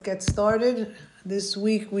Get started. This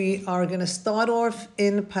week we are going to start off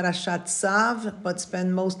in Parashat Tzav, but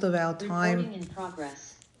spend most of our time. Recording in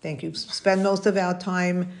progress. Thank you. Spend most of our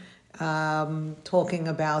time talking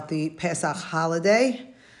about the Pesach holiday.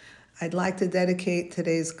 I'd like to dedicate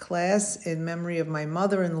today's class in memory of my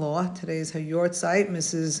mother-in-law. Today's her yortzeit,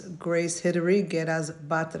 Mrs. Grace Hidary, Geraz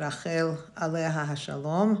Bat Rachel Aleha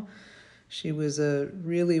Hashalom. She was a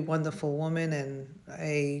really wonderful woman and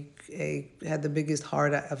had the biggest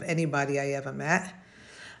heart of anybody I ever met.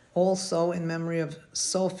 Also, in memory of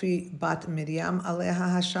Sophie Bat Miriam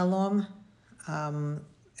Aleha Hashalom,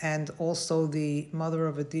 and also the mother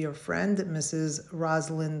of a dear friend, Mrs.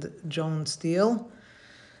 Rosalind Joan Steele.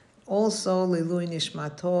 Also, Lilui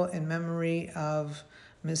Nishmato, in memory of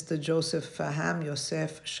Mr. Joseph Faham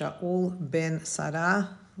Yosef Shaul Ben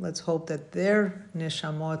Sarah. Let's hope that their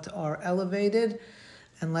nishamot are elevated,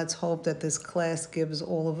 and let's hope that this class gives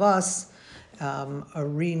all of us a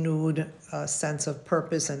renewed sense of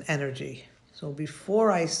purpose and energy. So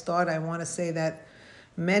before I start, I want to say that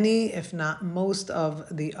many, if not most, of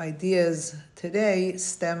the ideas today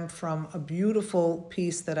stem from a beautiful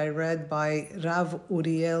piece that I read by Rav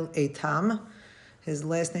Uriel Eitam. His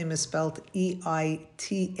last name is spelled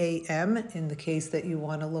E-I-T-A-M. In the case that you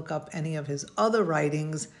want to look up any of his other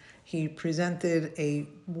writings, he presented a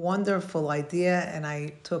wonderful idea, and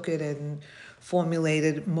I took it and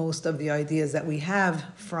formulated most of the ideas that we have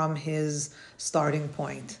from his starting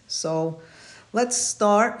point. So let's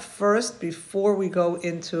start first, before we go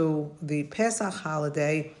into the Pesach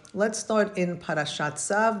holiday. Let's start in Parashat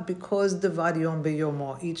Tzav, because Devad Yom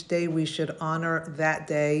Beyomo. Each day we should honor that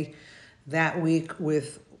day, that week,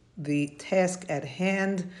 with the task at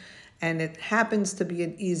hand. And it happens to be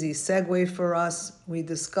an easy segue for us. We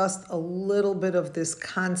discussed a little bit of this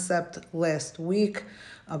concept last week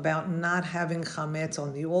about not having chametz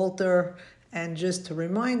on the altar. And just to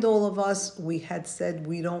remind all of us, we had said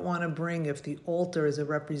we don't want to bring, if the altar is a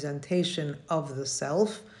representation of the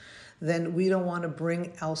self, then we don't want to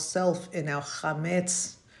bring ourself in our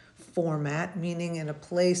chametz format, meaning in a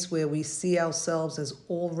place where we see ourselves as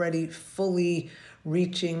already fully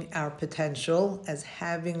reaching our potential, as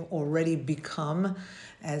having already become,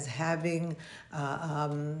 as having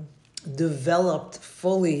developed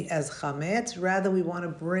fully as chametz. Rather, we want to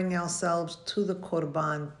bring ourselves to the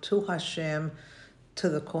korban, to Hashem, to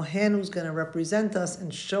the Kohen who's going to represent us,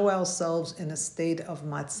 and show ourselves in a state of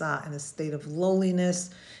matzah, in a state of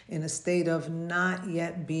lowliness, in a state of not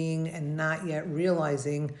yet being and not yet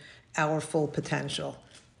realizing our full potential.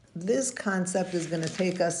 This concept is going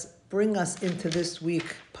to bring us into this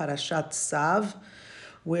week, Parashat Tzav,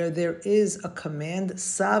 where there is a command,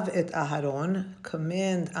 Sav et Aharon,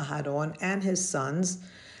 command Aharon and his sons,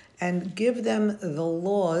 and give them the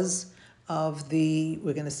laws of the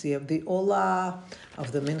Olah,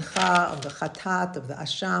 of the Mincha, of the Chatat, of the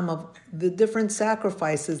Asham, of the different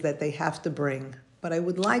sacrifices that they have to bring. But I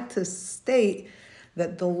would like to state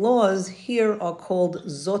that the laws here are called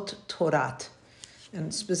Zot Torat.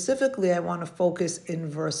 And specifically, I want to focus in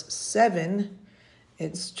verse 7.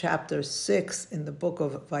 It's chapter 6 in the book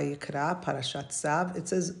of Vayikra, Parashat Tzav. It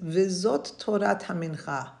says, Vizot Torat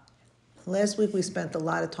HaMincha. Last week we spent a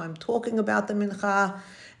lot of time talking about the Mincha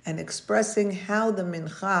and expressing how the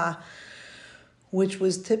Mincha, which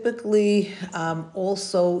was typically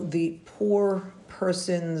also the poor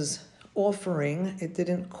person's offering, it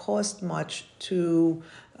didn't cost much to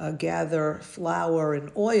gather flour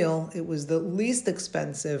and oil. It was the least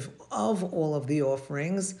expensive of all of the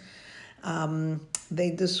offerings. They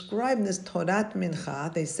describe this Torat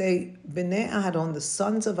Mincha. They say, Bnei Aharon, the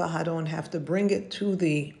sons of Aharon, have to bring it to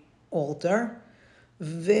the altar.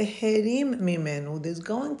 Veherim mimenu, there's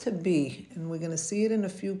going to be, and we're going to see it in a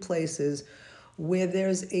few places, where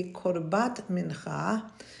there's a korbat mincha,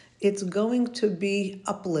 it's going to be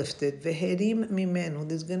uplifted. Veherim mimenu,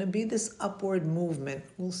 there's going to be this upward movement.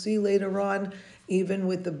 We'll see later on, even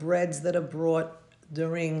with the breads that are brought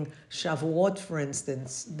during Shavuot, for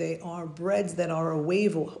instance, they are breads that are a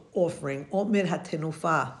wave offering, Omer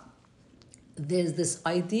hatenufa. There's this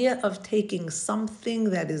idea of taking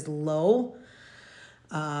something that is low,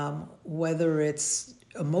 whether it's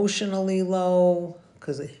emotionally low,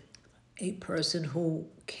 because a person who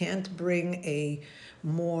can't bring a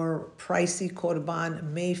more pricey korban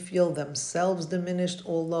may feel themselves diminished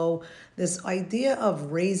or low. This idea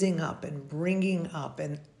of raising up and bringing up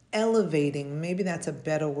and elevating, maybe that's a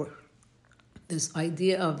better word. This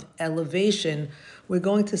idea of elevation, we're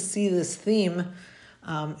going to see this theme,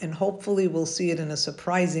 and hopefully we'll see it in a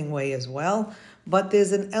surprising way as well. But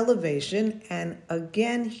there's an elevation, and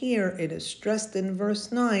again here it is stressed in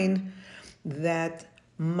verse 9 that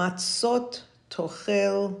matzot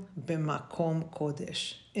tochel b'makom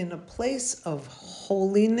kodesh. In a place of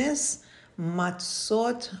holiness,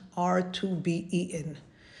 matzot are to be eaten.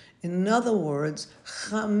 In other words,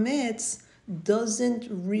 chametz doesn't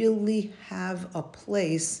really have a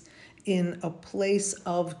place in a place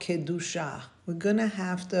of kedusha. We're going to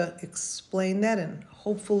have to explain that, and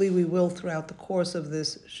hopefully we will throughout the course of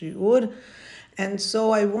this shiur. And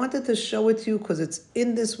so I wanted to show it to you because it's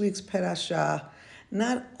in this week's parasha.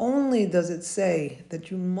 Not only does it say that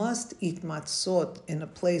you must eat matzot in a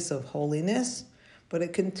place of holiness, but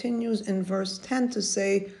it continues in verse 10 to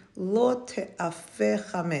say, Lo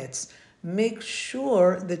te'afeh chametz. Make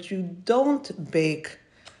sure that you don't bake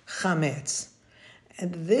chametz.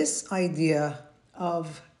 And this idea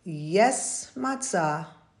of yes matzah,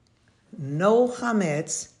 no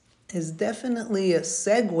chametz, is definitely a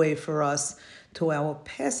segue for us to our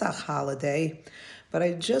Pesach holiday. But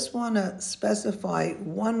I just want to specify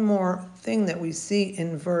one more thing that we see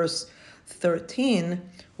in verse 13,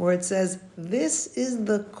 where it says, this is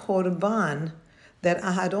the korban that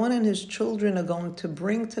Aharon and his children are going to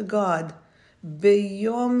bring to God,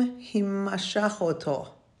 beyom himashachoto,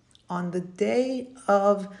 on the day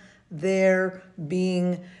of their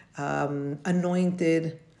being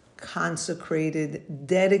anointed, consecrated,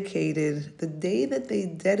 dedicated, the day that they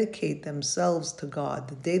dedicate themselves to God,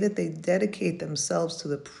 the day that they dedicate themselves to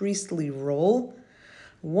the priestly role.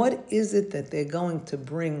 What is it that they're going to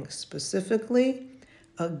bring specifically?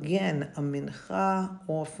 Again, a mincha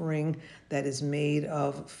offering that is made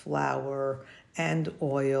of flour and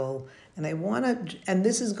oil. And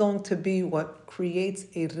this is going to be what creates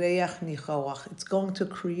a reach nichoach. It's going to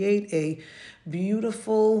create a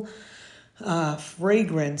beautiful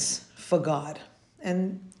fragrance for God.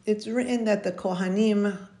 And it's written that the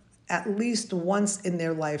Kohanim, at least once in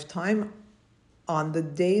their lifetime, on the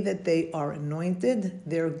day that they are anointed,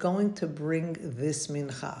 they're going to bring this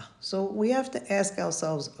mincha. So we have to ask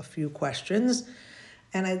ourselves a few questions,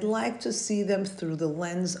 and I'd like to see them through the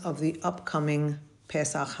lens of the upcoming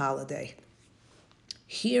Pesach holiday.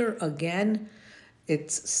 Here again,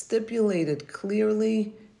 it's stipulated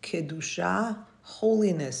clearly, kedusha,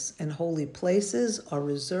 holiness and holy places are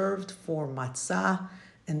reserved for matzah,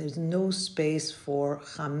 and there's no space for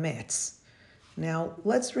chametz. Now,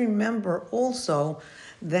 let's remember also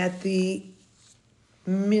that the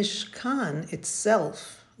Mishkan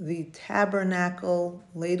itself, the tabernacle,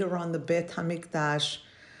 later on the Bet HaMikdash,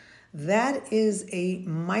 that is a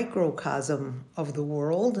microcosm of the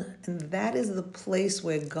world, and that is the place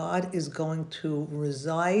where God is going to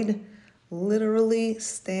reside, literally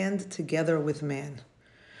stand together with man.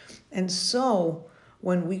 And so,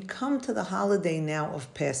 when we come to the holiday now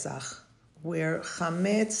of Pesach, where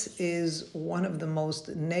chametz is one of the most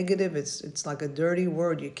negative, it's like a dirty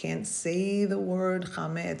word. You can't say the word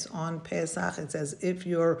chametz on Pesach. It's as if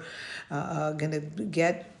you're going to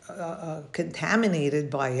get contaminated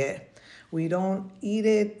by it. We don't eat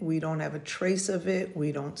it. We don't have a trace of it.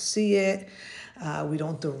 We don't see it. We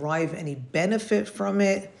don't derive any benefit from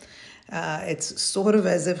it. It's sort of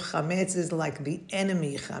as if chametz is like the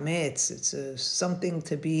enemy chametz. It's something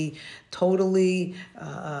to be totally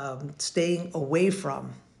staying away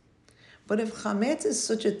from. But if chametz is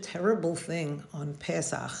such a terrible thing on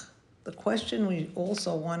Pesach, the question we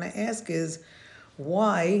also want to ask is,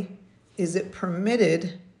 why is it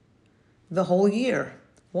permitted the whole year?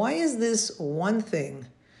 Why is this one thing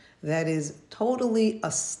that is totally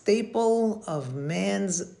a staple of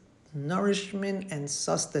man's nourishment and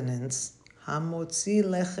sustenance, hamotzi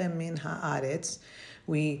lechem min haaretz?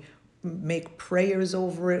 We make prayers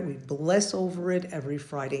over it, we bless over it every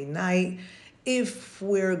Friday night. If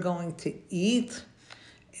we're going to eat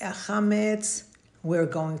chametz, we're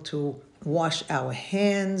going to wash our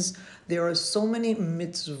hands. There are so many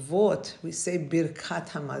mitzvot. We say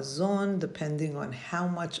birkat hamazon, depending on how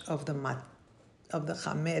much of the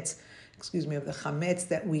chametz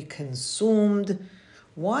that we consumed.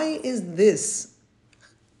 Why is this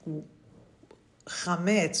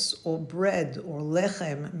chametz, or bread, or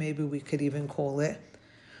lechem, maybe we could even call it,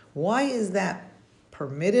 why is that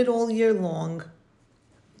permitted all year long,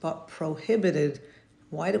 but prohibited?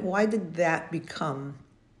 Why did that become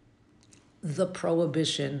the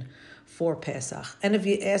prohibition for Pesach? And if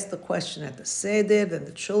you ask the question at the Seder, then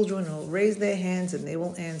the children will raise their hands and they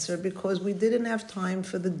will answer, because we didn't have time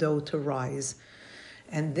for the dough to rise.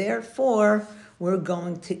 And therefore, we're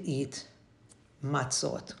going to eat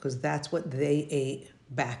matzot, because that's what they ate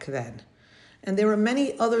back then. And there are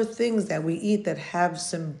many other things that we eat that have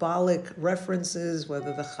symbolic references,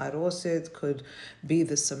 whether the charoset could be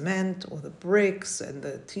the cement or the bricks and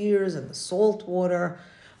the tears and the salt water.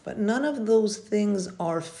 But none of those things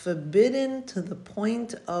are forbidden to the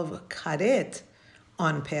point of karet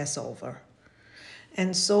on Passover.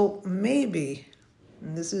 And so maybe,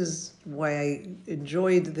 and this is why I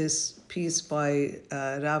enjoyed this piece by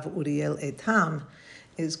Rav Uriel Etam,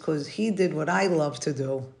 is because he did what I love to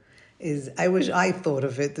do. I wish I thought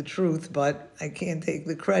of it, the truth, but I can't take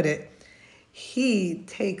the credit. He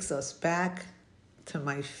takes us back to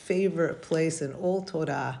my favorite place in all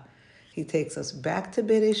Torah. He takes us back to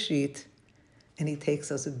Bereshit, and he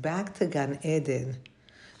takes us back to Gan Eden,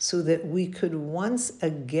 so that we could once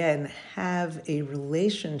again have a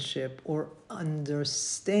relationship or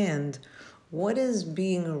understand what is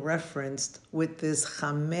being referenced with this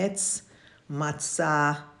chametz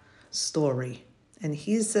matzah story. And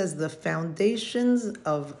he says the foundations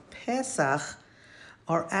of Pesach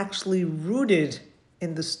are actually rooted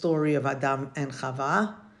in the story of Adam and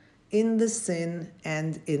Chava, in the sin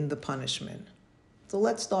and in the punishment. So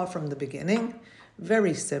let's start from the beginning.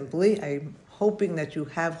 Very simply, I'm hoping that you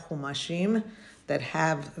have chumashim that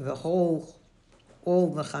have all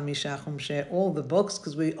the chamisha chumshe, all the books,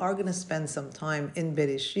 because we are going to spend some time in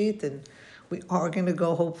Bereshit, and we are going to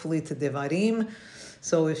go hopefully to Devarim.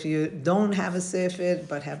 So if you don't have a sefer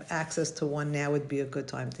but have access to one now, would be a good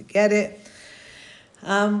time to get it.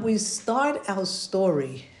 We start our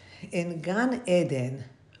story in Gan Eden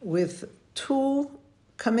with two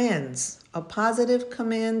commands, a positive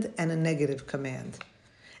command and a negative command.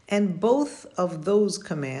 And both of those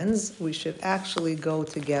commands, we should actually go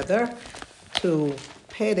together to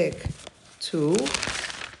Perek 2,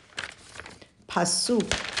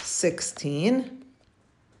 Pasuk 16.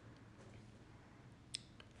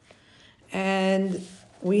 And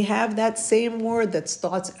we have that same word that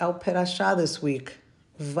starts our Perashah this week,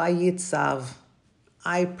 Vayitzav.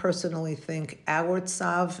 I personally think our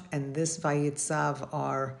Tzav and this Vayitzav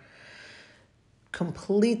are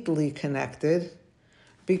completely connected,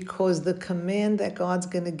 because the command that God's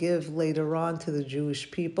going to give later on to the Jewish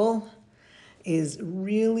people is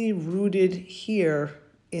really rooted here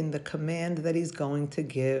in the command that he's going to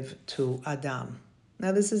give to Adam.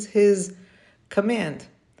 Now, this is his command.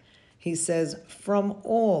 He says, from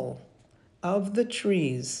all of the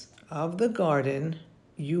trees of the garden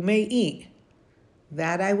you may eat.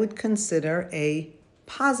 That I would consider a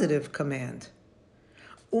positive command.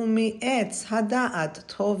 Umi'etz hada'at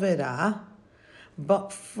tovera,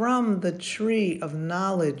 but from the tree of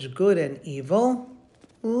knowledge, good and evil,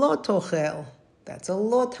 lo tochel. That's a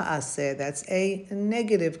lo ta'aseh. That's a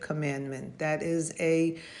negative commandment. That is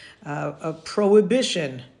a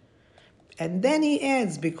prohibition. And then he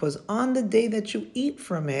adds, because on the day that you eat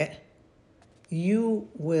from it, you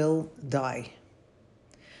will die.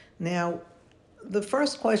 Now, the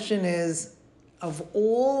first question is, of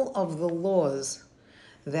all of the laws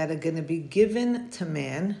that are going to be given to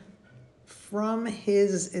man from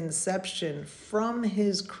his inception, from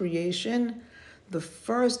his creation, the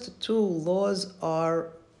first two laws are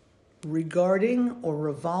regarding or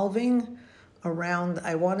revolving around,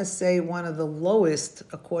 I want to say, one of the lowest,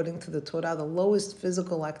 according to the Torah, the lowest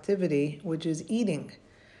physical activity, which is eating.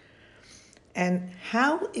 And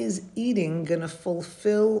how is eating going to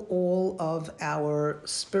fulfill all of our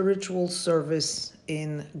spiritual service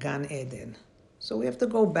in Gan Eden? So we have to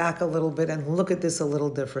go back a little bit and look at this a little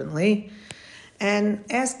differently and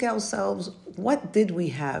ask ourselves, what did we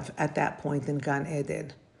have at that point in Gan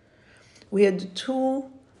Eden? We had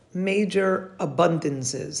two major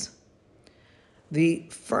abundances. The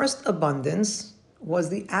first abundance was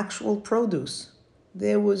the actual produce.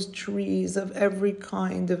 There was trees of every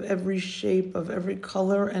kind, of every shape, of every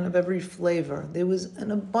color, and of every flavor. There was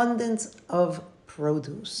an abundance of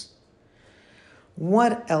produce.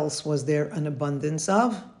 What else was there an abundance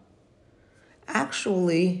of?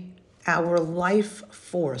 Actually, our life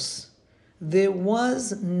force. There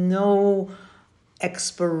was no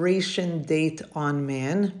expiration date on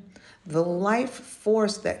man. The life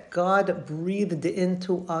force that God breathed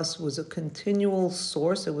into us was a continual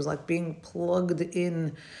source. It was like being plugged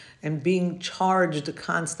in and being charged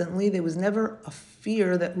constantly. There was never a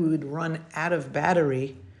fear that we would run out of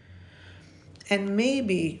battery. And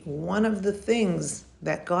maybe one of the things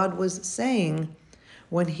that God was saying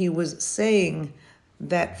when he was saying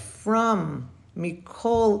that from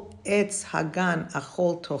Mikol Etz Hagan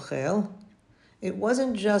Achol Tochel, it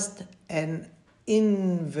wasn't just an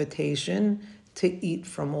invitation to eat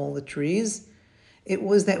from all the trees. It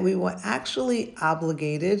was that we were actually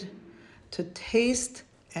obligated to taste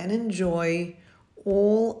and enjoy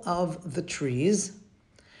all of the trees.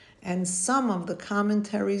 And some of the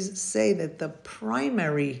commentaries say that the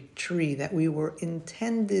primary tree that we were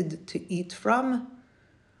intended to eat from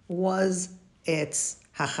was Etz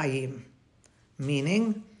hachayim.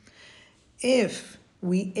 Meaning, if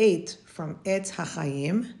we ate from etz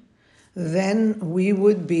hachayim, then we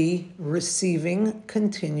would be receiving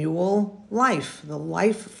continual life. The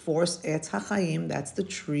life force etz hachayim, that's the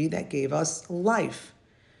tree that gave us life.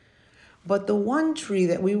 But the one tree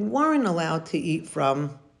that we weren't allowed to eat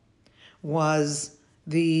from was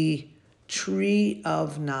the tree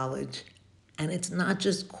of knowledge. And it's not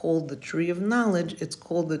just called the tree of knowledge, it's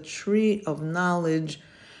called the tree of knowledge,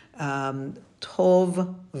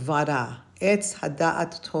 tov vara, etz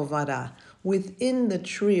hada'at tov vara. Within the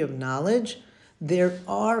tree of knowledge, there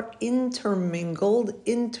are intermixed,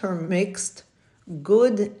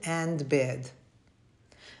 good and bad.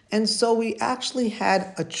 And so we actually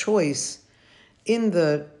had a choice in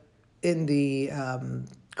the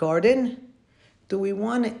garden. Do we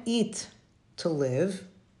want to eat to live?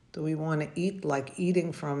 Do we want to eat like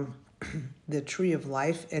eating from the tree of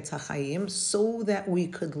life, etz hachayim, so that we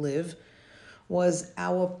could live? Was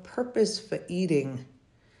our purpose for eating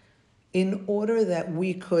in order that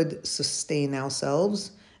we could sustain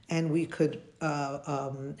ourselves and we could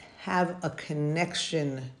have a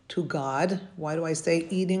connection to God? Why do I say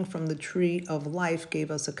eating from the tree of life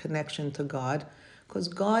gave us a connection to God? Because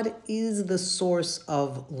God is the source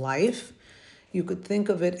of life. You could think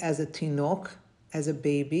of it as a tinok, as a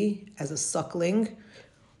baby, as a suckling.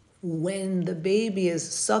 When the baby is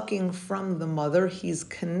sucking from the mother, he's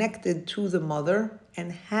connected to the mother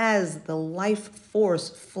and has the life force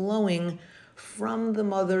flowing from the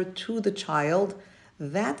mother to the child.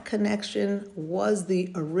 That connection was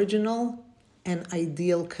the original and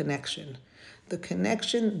ideal connection. The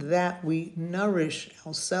connection that we nourish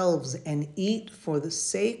ourselves and eat for the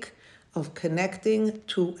sake of connecting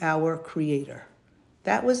to our Creator.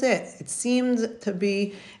 That was it. It seemed to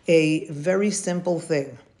be a very simple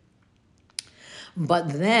thing. But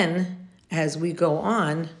then, as we go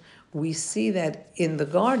on, we see that in the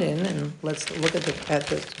garden, and let's look at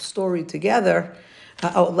the story together.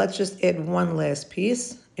 Let's just add one last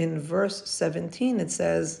piece. In verse 17, it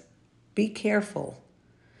says, "Be careful,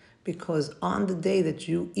 because on the day that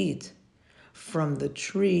you eat from the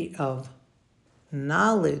tree of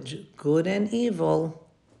knowledge, good and evil,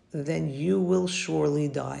 then you will surely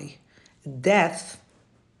die." Death,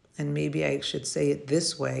 and maybe I should say it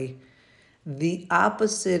this way, the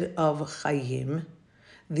opposite of chayim,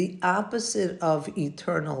 the opposite of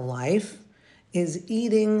eternal life, is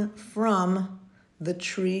eating from the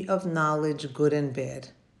tree of knowledge, good and bad.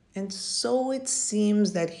 And so it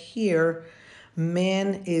seems that here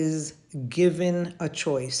man is given a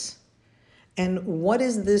choice. And what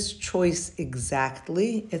is this choice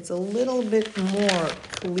exactly? It's a little bit more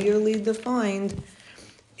clearly defined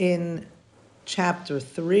in chapter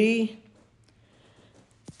 3,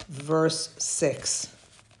 verse 6.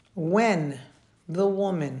 When the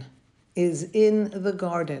woman is in the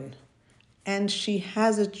garden and she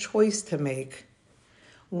has a choice to make,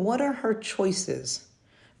 what are her choices?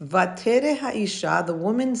 Vatere ha'isha, the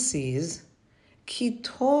woman sees, ki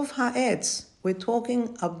tov ha'etz, we're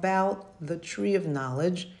talking about the tree of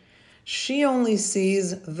knowledge. She only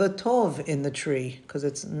sees the tov in the tree, because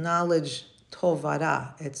it's knowledge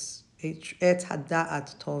tovara, it's etz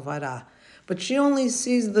hada'at tovara. But she only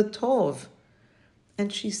sees the tov.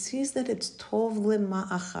 And she sees that it's tov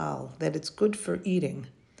lema'achal, that it's good for eating.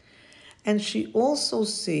 And she also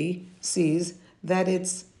sees that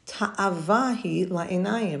it's ta'avahi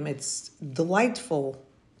la'inayim, it's delightful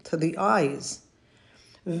to the eyes.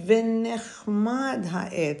 V'nechmad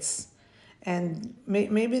ha'etz, and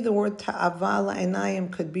maybe the word ta'ava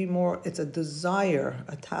la'inayim could be more, it's a desire.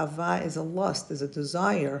 A ta'ava is a lust, is a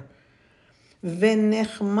desire.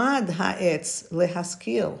 V'nechmad ha'etz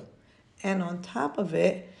lehaskil. And on top of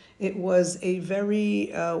it, it was a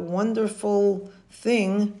very wonderful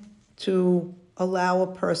thing to allow a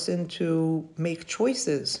person to make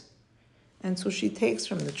choices. And so she takes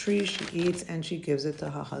from the tree, she eats, and she gives it to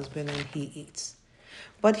her husband, and he eats.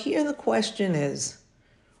 But here the question is,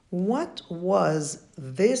 what was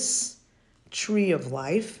this tree of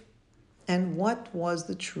life, and what was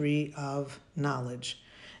the tree of knowledge?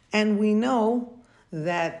 And we know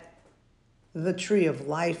that the tree of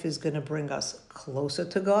life is going to bring us closer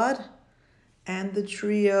to God, and the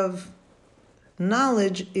tree of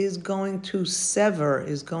knowledge is going to sever,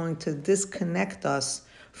 is going to disconnect us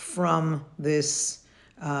from this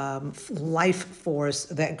life force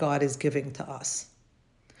that God is giving to us.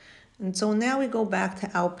 And so now we go back to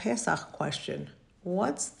our Pesach question.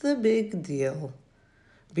 What's the big deal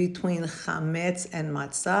between chametz and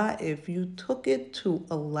matzah? If you took it to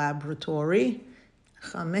a laboratory,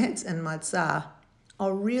 chametz and matzah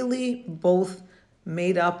are really both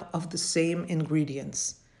made up of the same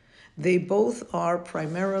ingredients. They both are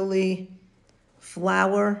primarily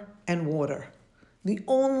flour and water. The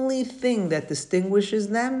only thing that distinguishes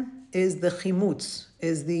them is the chimutz,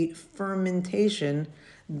 is the fermentation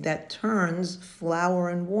that turns flour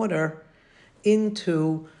and water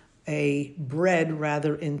into a bread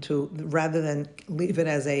rather than leave it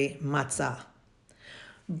as a matzah.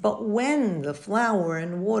 But when the flour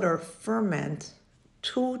and water ferment,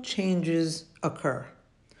 two changes occur.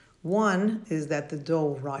 One is that the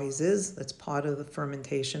dough rises, that's part of the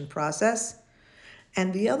fermentation process.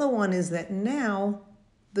 And the other one is that now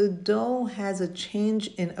the dough has a change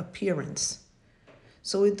in appearance.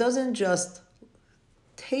 So it doesn't just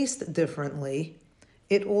taste differently,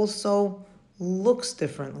 it also looks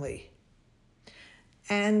differently.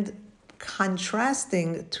 And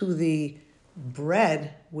contrasting to the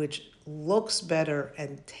bread, which looks better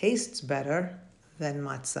and tastes better than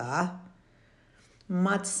matzah,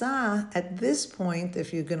 matzah, at this point,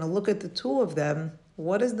 if you're going to look at the two of them,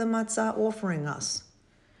 what is the matzah offering us?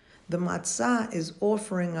 The matzah is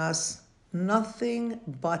offering us nothing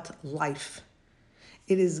but life.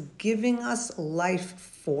 It is giving us life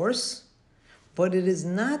force, but it is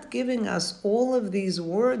not giving us all of these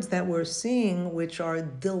words that we're seeing, which are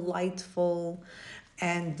delightful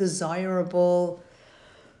and desirable,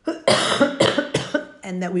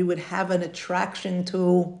 and that we would have an attraction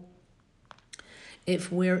to.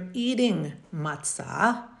 If we're eating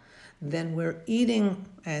matzah, then we're eating,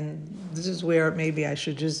 and this is where maybe I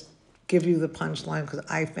should just give you the punchline because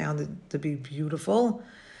I found it to be beautiful.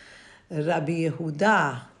 Rabbi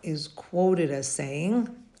Yehuda is quoted as saying,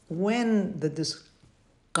 when the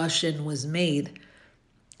discussion was made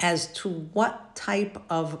as to what type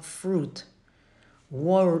of fruit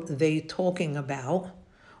were they talking about,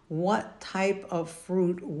 what type of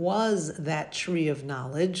fruit was that tree of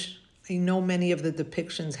knowledge. I know many of the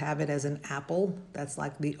depictions have it as an apple. That's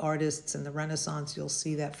like the artists in the Renaissance. You'll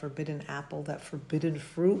see that forbidden apple, that forbidden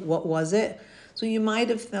fruit. What was it? So you might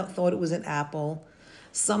have thought it was an apple.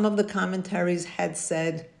 Some of the commentaries had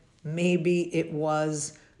said maybe it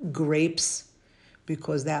was grapes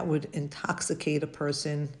because that would intoxicate a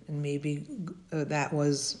person, and maybe that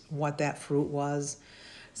was what that fruit was.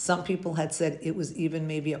 Some people had said it was even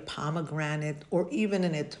maybe a pomegranate or even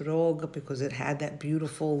an etrog because it had that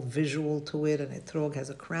beautiful visual to it. An etrog has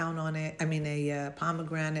a crown on it. A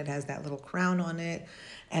pomegranate has that little crown on it.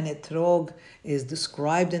 And etrog is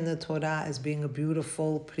described in the Torah as being a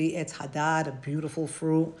beautiful pri etz hadad, a beautiful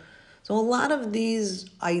fruit. So a lot of these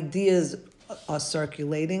ideas are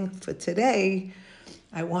circulating. For today,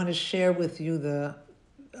 I want to share with you the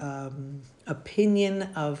opinion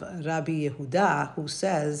of Rabbi Yehuda, who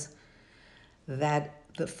says that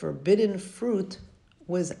the forbidden fruit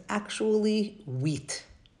was actually wheat.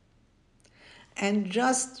 And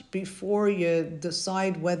just before you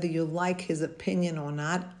decide whether you like his opinion or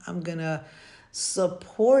not, I'm going to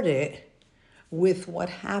support it with what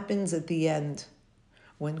happens at the end.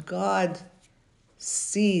 When God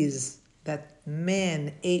sees that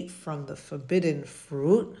man ate from the forbidden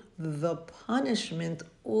fruit, the punishment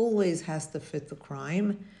always has to fit the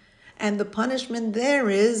crime. And the punishment there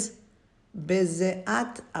is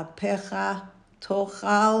bezeat apecha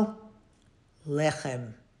tochal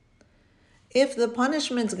lechem. If the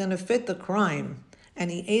punishment's going to fit the crime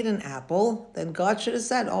and he ate an apple, then God should have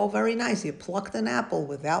said, oh, very nice, you plucked an apple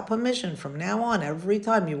without permission. From now on, every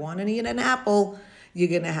time you want to eat an apple, you're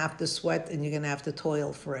going to have to sweat and you're going to have to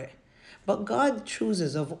toil for it. But God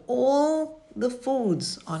chooses, of all the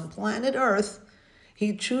foods on planet Earth,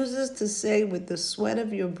 he chooses to say, with the sweat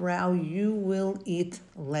of your brow, you will eat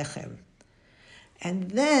lechem.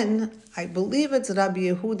 And then, I believe it's Rabbi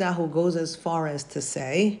Yehuda who goes as far as to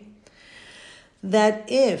say that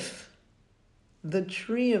if the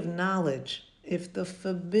tree of knowledge, if the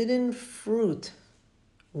forbidden fruit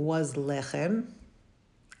was lechem,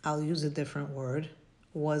 I'll use a different word,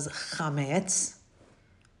 was chametz,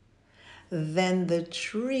 then the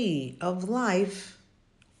tree of life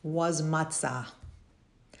was matzah.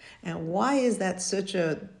 And why is that such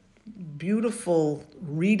a beautiful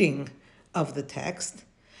reading of the text?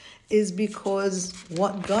 Is because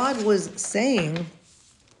what God was saying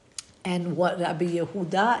and what Rabbi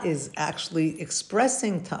Yehuda is actually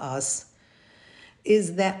expressing to us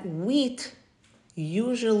is that wheat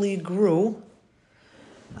usually grew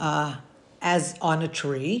as on a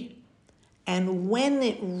tree, and when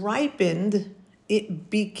it ripened, it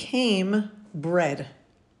became bread.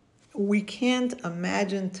 We can't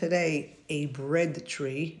imagine today a bread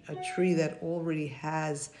tree, a tree that already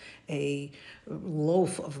has a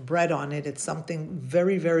loaf of bread on it. It's something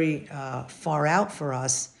very, very far out for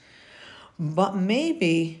us. But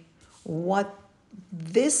maybe what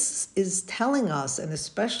this is telling us, and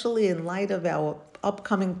especially in light of our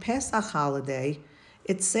upcoming Pesach holiday,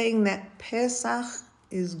 it's saying that Pesach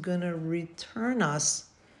is going to return us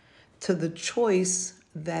to the choice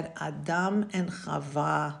that Adam and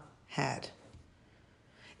Chava had.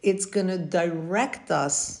 It's going to direct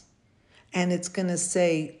us, and it's going to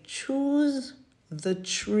say, choose the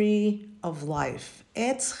tree of life.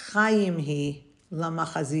 Etz chayim hi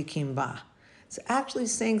lamachazikim ba. It's actually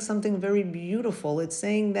saying something very beautiful. It's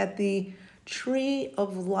saying that the tree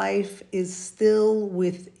of life is still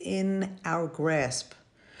within our grasp.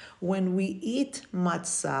 When we eat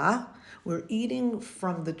matzah, we're eating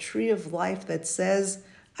from the tree of life that says,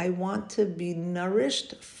 I want to be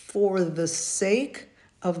nourished for the sake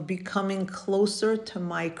of becoming closer to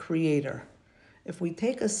my Creator. If we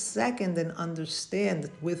take a second and understand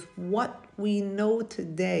with what we know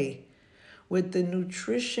today, with the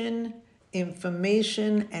nutrition,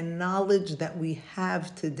 information, and knowledge that we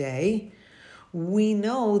have today, we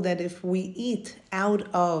know that if we eat out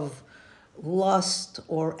of lust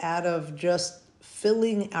or out of just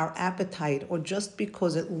filling our appetite or just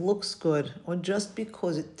because it looks good or just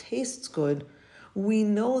because it tastes good, we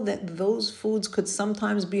know that those foods could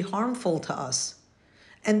sometimes be harmful to us.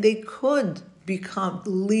 And they could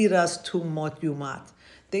lead us to mot yumat.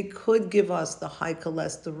 They could give us the high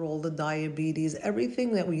cholesterol, the diabetes,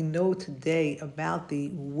 everything that we know today about the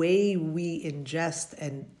way we ingest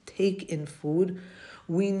and take in food.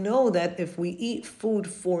 We know that if we eat food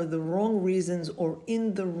for the wrong reasons or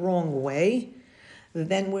in the wrong way,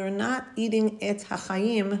 then we're not eating etz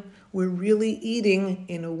hachayim, we're really eating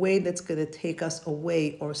in a way that's going to take us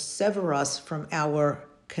away or sever us from our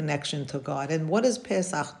connection to God. And what does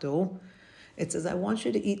Pesach do? It says, I want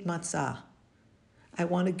you to eat matzah. I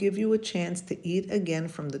want to give you a chance to eat again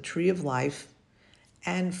from the tree of life.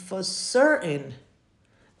 And for certain,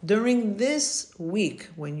 during this week,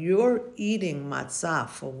 when you're eating matzah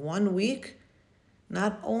for 1 week,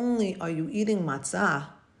 not only are you eating matzah,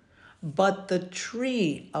 but the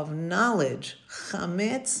tree of knowledge,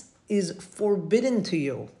 chametz, is forbidden to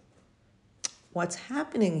you. What's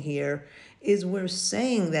happening here is we're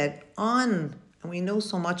saying that and we know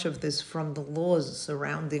so much of this from the laws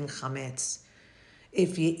surrounding chametz.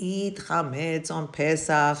 If you eat chametz on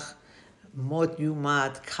Pesach, mot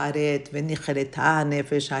yumat, karet, v'nichreta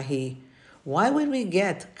nefesh ahi. Why would we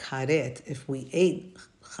get karet if we ate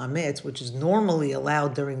chametz, which is normally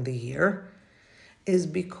allowed during the year? Is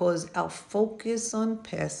because our focus on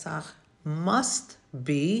Pesach must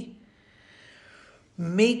be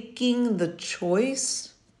making the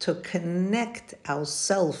choice to connect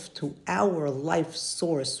ourselves to our life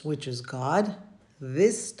source, which is God.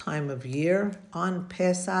 This time of year, on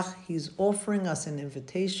Pesach, He's offering us an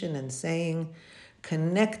invitation and saying,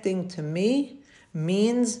 connecting to me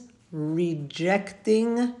means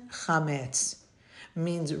rejecting chametz.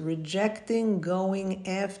 Means rejecting going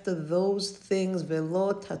after those things.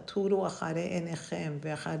 Velo taturu acharei enechem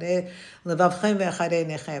ve'acharei levavchem ve'acharei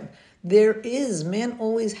enechem. Man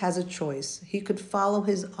always has a choice. He could follow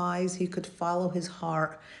his eyes, he could follow his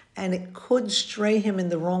heart, and it could stray him in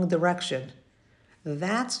the wrong direction.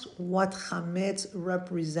 That's what chametz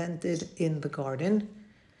represented in the garden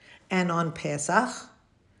and on Pesach.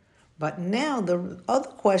 But now the other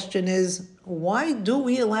question is, why do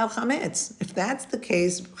we allow chametz? If that's the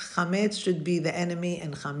case, chametz should be the enemy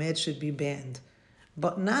and chametz should be banned.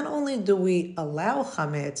 But not only do we allow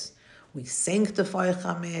chametz, we sanctify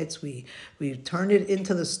chametz, we turn it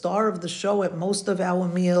into the star of the show at most of our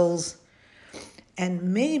meals.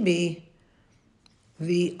 And maybe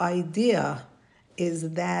the idea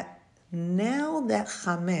is that now that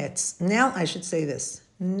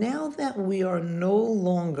we are no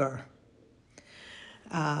longer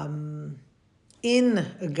in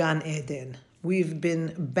Gan Eden, we've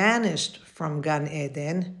been banished from Gan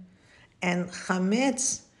Eden, and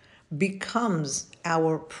chametz becomes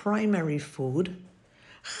our primary food.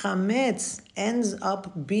 Chametz ends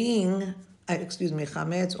up being,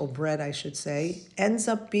 chametz or bread, I should say, ends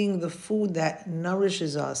up being the food that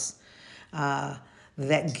nourishes us,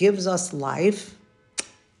 that gives us life.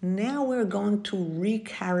 Now we're going to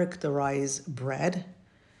recharacterize bread.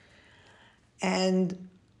 And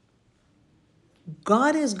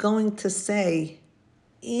God is going to say,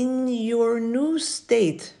 in your new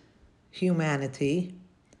state, humanity,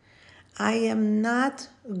 I am not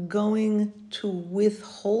going to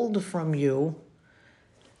withhold from you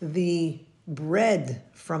the bread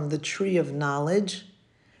from the tree of knowledge,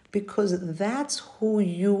 because that's who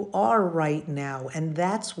you are right now, and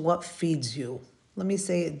that's what feeds you. Let me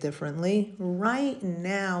say it differently. Right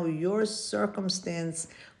now, your circumstance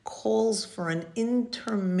calls for an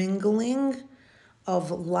intermingling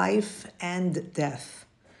of life and death.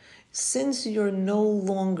 Since you're no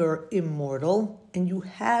longer immortal and you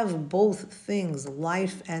have both things,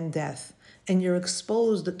 life and death, and you're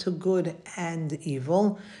exposed to good and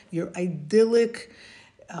evil, your idyllic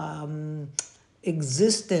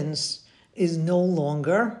existence is no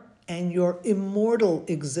longer, and your immortal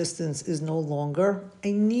existence is no longer.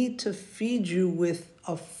 I need to feed you with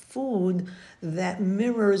a food that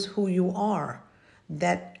mirrors who you are,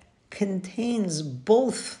 that contains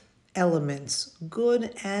both elements,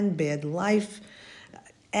 good and bad, life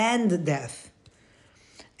and death.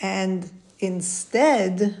 And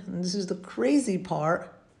instead, and this is the crazy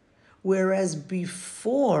part, whereas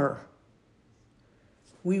before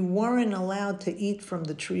we weren't allowed to eat from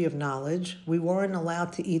the tree of knowledge, we weren't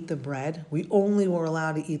allowed to eat the bread, we only were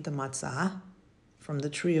allowed to eat the matzah from the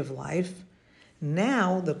tree of life.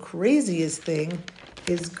 Now, the craziest thing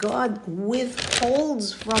is God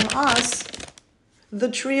withholds from us the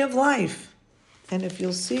tree of life. And if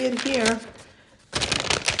you'll see it here,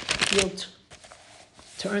 you'll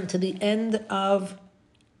turn to the end of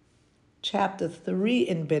chapter 3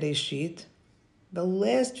 in Bereshit, the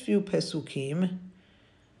last few Pesukim.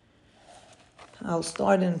 I'll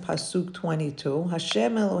start in Pasuk 22.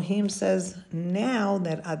 Hashem Elohim says, now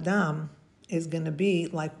that Adam is going to be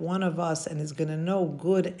like one of us and is going to know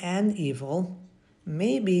good and evil,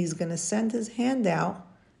 maybe he's going to send his hand out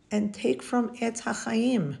and take from Etz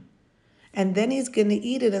HaChaim, and then he's going to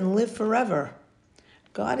eat it and live forever.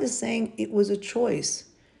 God is saying it was a choice.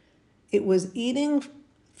 It was eating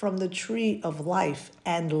from the tree of life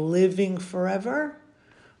and living forever,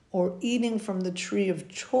 or eating from the tree of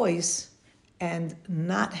choice and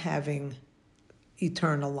not having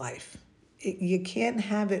eternal life. You can't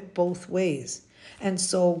have it both ways. And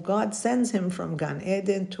so God sends him from Gan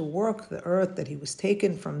Eden to work the earth that he was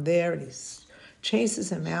taken from there, and he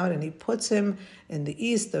chases him out and he puts him in the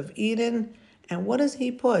east of Eden. And what does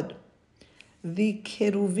he put? The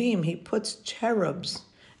keruvim, he puts cherubs,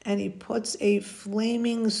 and he puts a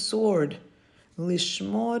flaming sword,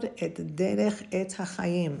 lishmor et derech et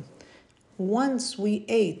hachayim. Once we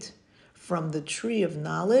ate from the tree of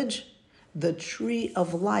knowledge, the tree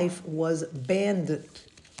of life was banned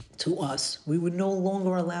to us. We were no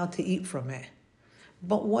longer allowed to eat from it.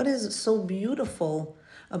 But what is so beautiful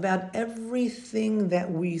about everything that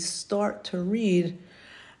we start to read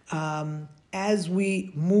as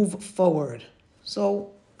we move forward?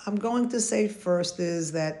 So I'm going to say first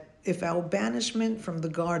is that if our banishment from the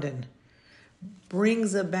garden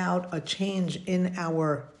brings about a change in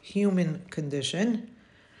our human condition,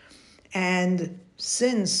 and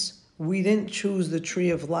since we didn't choose the tree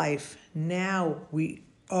of life, now we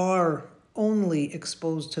are only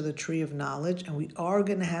exposed to the tree of knowledge, and we are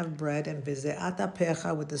going to have bread, and bize'at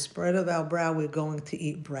apecha, with the spread of our brow, we're going to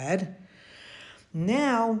eat bread.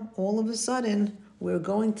 Now, all of a sudden, we're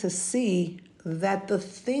going to see that the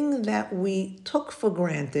thing that we took for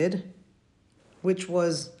granted, which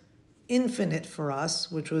was infinite for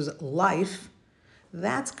us, which was life,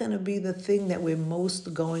 that's going to be the thing that we're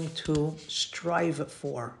most going to strive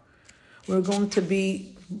for. We're going to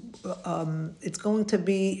be, it's going to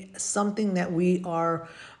be something that we are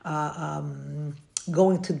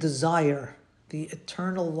going to desire. The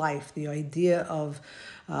eternal life, the idea of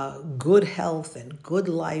good health and good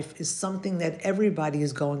life is something that everybody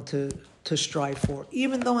is going to strive for.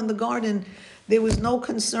 Even though in the garden there was no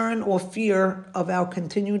concern or fear of our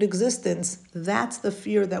continued existence, that's the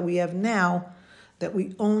fear that we have now, that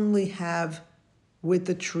we only have with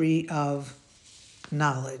the tree of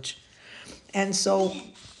knowledge. And so,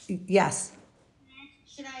 yes.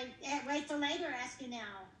 Should I wait till later or ask you now?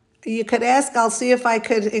 You could ask, I'll see if I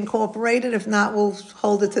could incorporate it. If not, we'll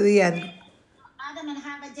hold it to the end. Adam and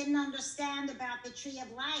Hava didn't understand about the tree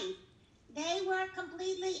of life. They were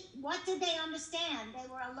completely, what did they understand? They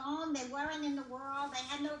were alone, they weren't in the world, they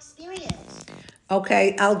had no experience.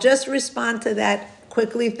 Okay, I'll just respond to that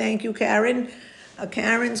quickly. Thank you, Karen.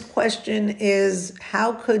 Karen's question is,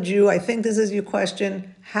 how could you, I think this is your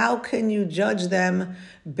question, how can you judge them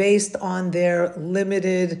based on their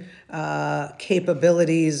limited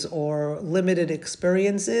capabilities or limited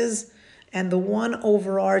experiences? And the one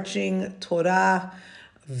overarching Torah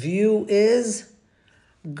view is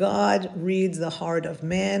God reads the heart of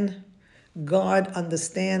man. God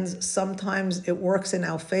understands. Sometimes it works in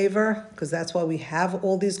our favor because that's why we have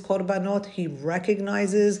all these korbanot. He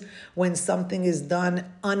recognizes when something is done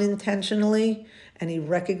unintentionally, and he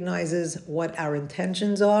recognizes what our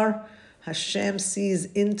intentions are. Hashem sees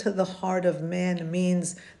into the heart of man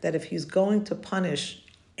means that if he's going to punish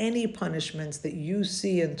any punishments that you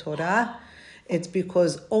see in Torah, It's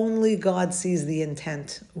because only God sees the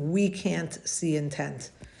intent. We can't see intent.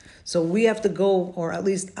 So we have to go, or at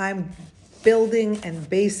least I'm building and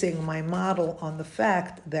basing my model on the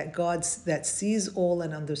fact that God that sees all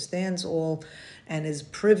and understands all and is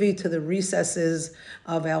privy to the recesses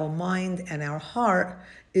of our mind and our heart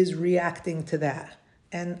is reacting to that.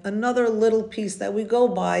 And another little piece that we go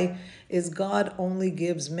by is God only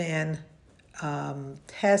gives man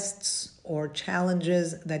tests or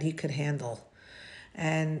challenges that he could handle.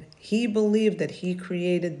 And he believed that he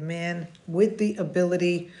created man with the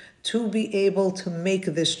ability to be able to make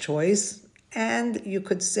this choice. And you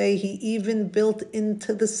could say he even built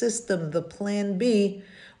into the system the plan B,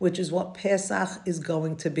 which is what Pesach is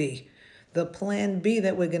going to be. The plan B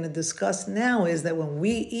that we're going to discuss now is that when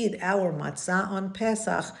we eat our matzah on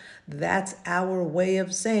Pesach, that's our way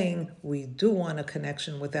of saying we do want a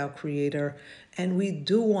connection with our Creator, and we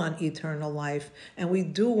do want eternal life, and we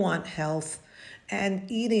do want health. And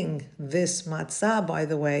eating this matzah, by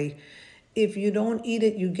the way, if you don't eat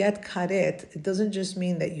it, you get karet. It doesn't just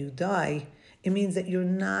mean that you die. It means that you're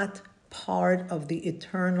not part of the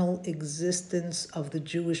eternal existence of the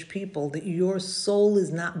Jewish people, that your soul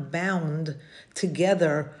is not bound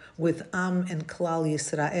together with Am and Klal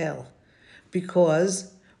Yisrael.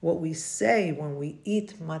 Because what we say when we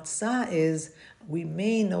eat matzah is we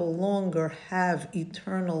may no longer have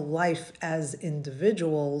eternal life as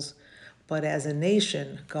individuals, but as a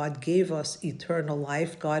nation. God gave us eternal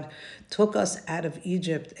life. God took us out of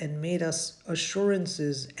Egypt and made us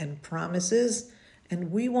assurances and promises. And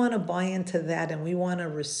we want to buy into that, and we want to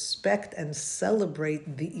respect and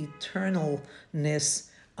celebrate the eternalness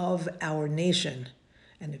of our nation.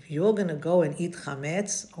 And if you're going to go and eat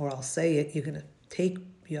chametz, or I'll say it, you're going to take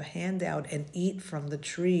your hand out and eat from the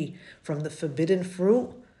tree, from the forbidden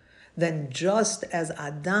fruit, then just as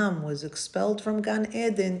Adam was expelled from Gan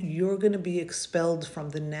Eden, you're going to be expelled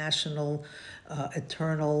from the national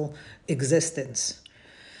eternal existence.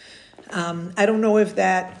 I don't know if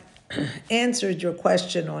that answered your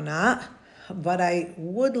question or not, but I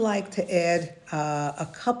would like to add a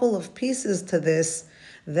couple of pieces to this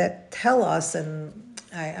that tell us, and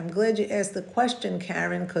I'm glad you asked the question,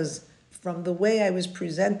 Karen, because from the way I was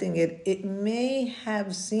presenting it, it may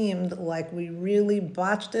have seemed like we really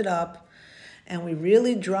botched it up and we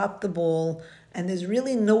really dropped the ball, and there's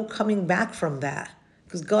really no coming back from that.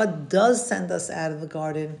 Because God does send us out of the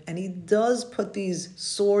garden, and He does put these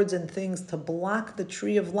swords and things to block the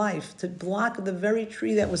tree of life, to block the very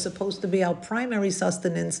tree that was supposed to be our primary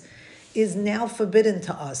sustenance, is now forbidden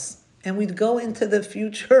to us. And we'd go into the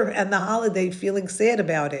future and the holiday feeling sad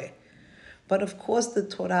about it. But of course, the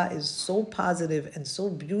Torah is so positive and so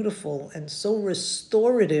beautiful and so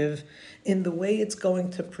restorative in the way it's going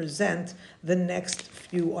to present the next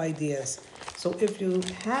few ideas. So if you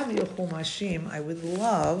have your Chumashim, I would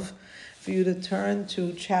love for you to turn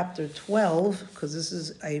to chapter 12, because this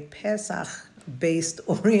is a Pesach-based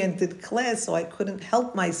oriented class, so I couldn't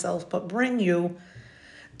help myself but bring you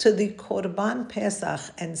to the Korban Pesach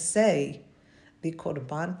and say, the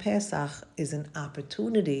Korban Pesach is an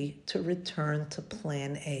opportunity to return to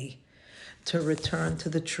plan A, to return to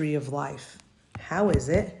the tree of life. How is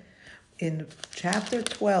it? In chapter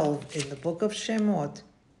 12, in the book of Shemot,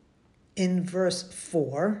 in verse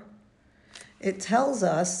 4, it tells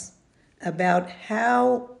us about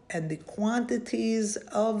how and the quantities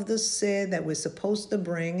of the seh that we're supposed to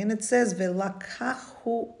bring. And it says,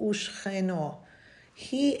 Velakahu ushcheno.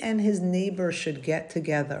 He and his neighbor should get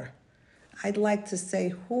together. I'd like to say,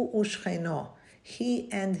 hu ushcheno, he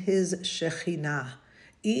and his shekhinah,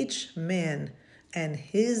 each man and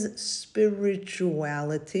his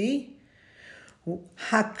spirituality,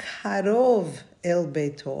 hakarov el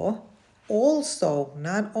beito. Also,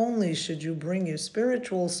 not only should you bring your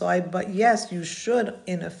spiritual side, but yes, you should,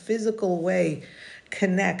 in a physical way,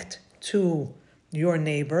 connect to your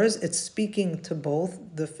neighbors. It's speaking to both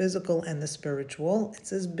the physical and the spiritual. It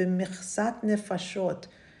says, b'michsat nefashot.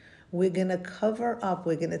 We're going to cover up,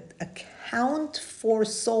 we're going to account for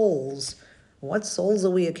souls. What souls are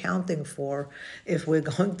we accounting for if we're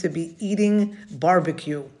going to be eating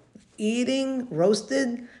barbecue, eating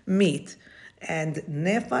roasted meat? And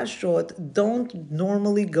nefashot don't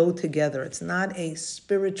normally go together. It's not a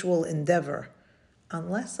spiritual endeavor.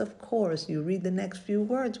 Unless, of course, you read the next few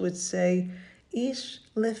words which say, ish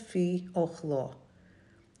lefi ochlo.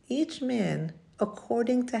 Each man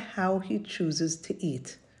according to how he chooses to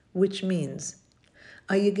eat. Which means,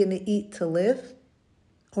 are you going to eat to live,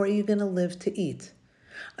 or are you going to live to eat?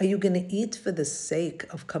 Are you going to eat for the sake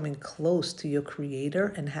of coming close to your Creator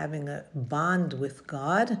and having a bond with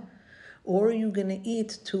God? or are you going to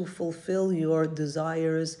eat to fulfill your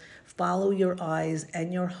desires, follow your eyes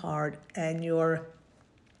and your heart and your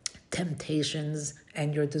temptations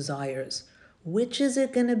and your desires? Which is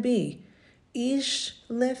it going to be? Ish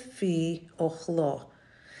lefi ochlo.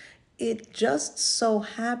 It just so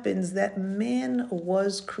happens that man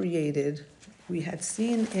was created. We had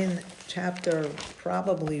seen in chapter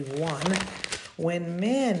probably 1, when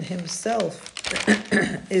man himself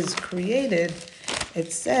is created,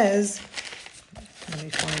 it says, let me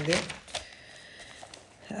find it.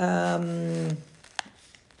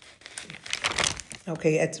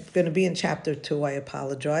 Okay, it's going to be in chapter 2, I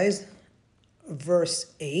apologize.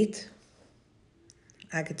 Verse 8.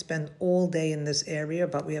 I could spend all day in this area,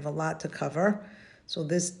 but we have a lot to cover. So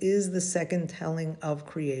this is the second telling of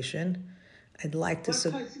creation. I'd like to... a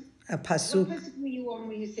pasuk. What pasuk were you on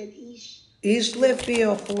when you said ish? Ish lefi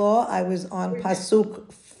ochlo. I was on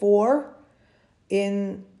pasuk 4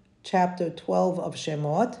 in chapter 12 of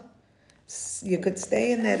Shemot. You could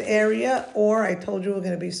stay in that area, or I told you we're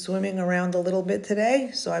going to be swimming around a little bit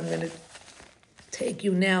today. So I'm going to take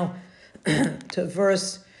you now to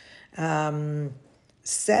verse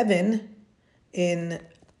 7 in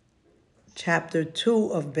chapter 2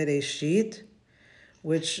 of Bereshit,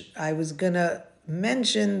 which I was going to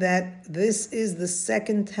mention that this is the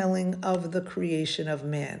second telling of the creation of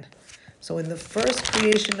man. So in the first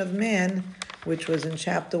creation of man, which was in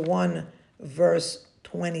chapter 1, verse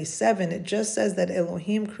 27, it just says that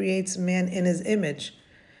Elohim creates man in his image,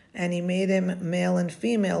 and he made him male and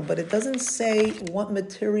female, but it doesn't say what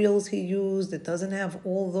materials he used. It doesn't have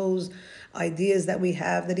all those ideas that we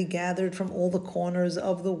have, that he gathered from all the corners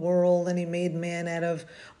of the world and he made man out of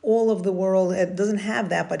all of the world. It doesn't have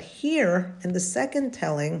that. But here, in the second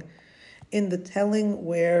telling, in the telling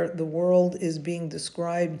where the world is being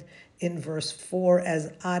described in verse 4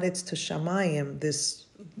 as Aretz to Shamayim,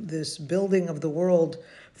 this building of the world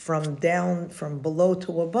from below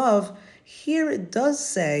to above, here it does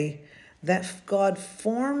say that God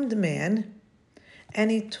formed man and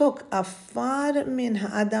he took afar min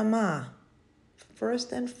ha'adamah.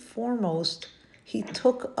 First and foremost, he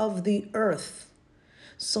took of the earth.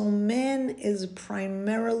 So man is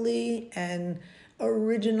primarily and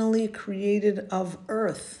originally created of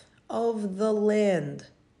earth, of the land,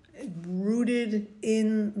 rooted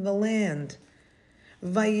in the land.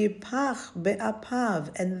 Vayipach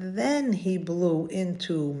be'apav, and then he blew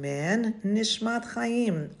into man nishmat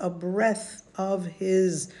chayim, a breath of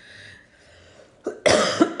his,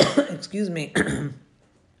 excuse me,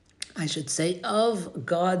 I should say of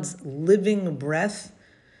God's living breath.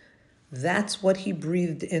 That's what he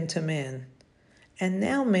breathed into man. And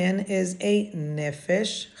now man is a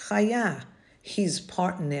nefesh chaya. He's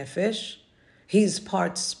part nefesh, he's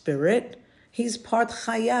part spirit, he's part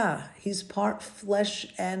chaya, he's part flesh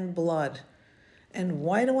and blood. And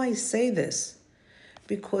why do I say this?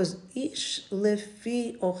 Because ish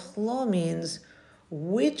lefi ochlo means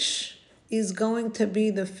which is going to be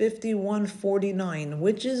the 5149,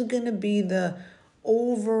 which is going to be the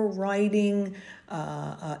overriding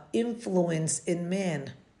influence in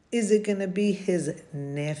man. Is it going to be his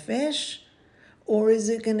nefesh, or is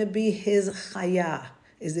it going to be his chaya?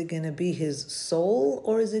 Is it going to be his soul,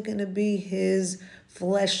 or is it going to be his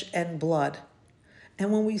flesh and blood?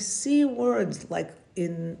 And when we see words like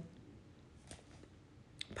in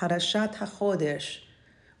Parashat HaChodesh,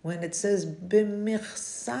 when it says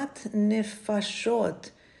b'michsat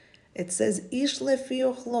nefashot, it says ish lefi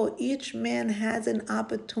ochlo, each man has an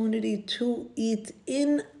opportunity to eat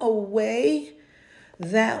in a way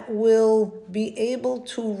that will be able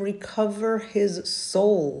to recover his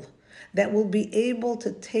soul, that will be able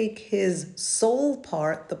to take his soul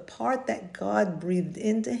part, the part that God breathed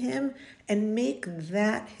into him, and make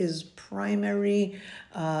that his primary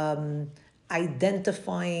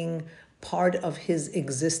identifying part of his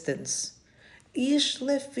existence. Ish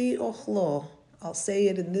lefi ochlo. I'll say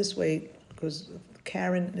it in this way because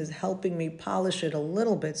Karen is helping me polish it a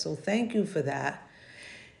little bit, so thank you for that.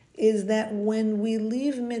 Is that when we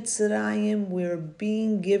leave Mitzrayim, we're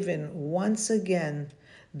being given once again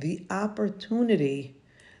the opportunity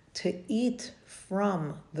to eat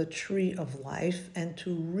from the tree of life and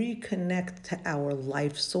to reconnect to our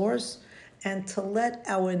life source, and to let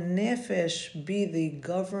our nefesh be the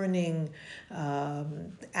governing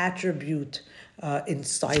attribute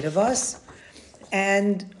inside of us.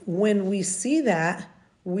 And when we see that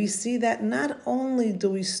not only do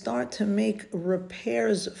we start to make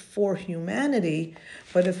repairs for humanity,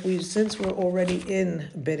 but since we're already in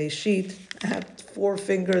Bereshit, I have 4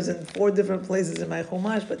 fingers in 4 different places in my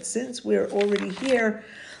Chumash, but since we're already here,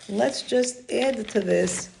 let's just add to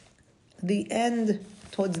this the end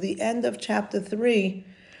towards the end of chapter 3,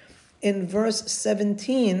 in verse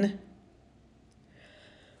 17,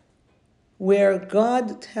 where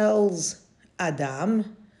God tells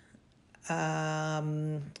Adam,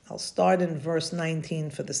 I'll start in verse 19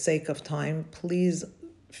 for the sake of time. Please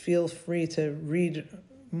feel free to read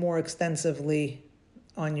more extensively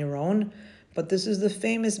on your own. But this is the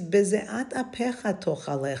famous Bezeat apecha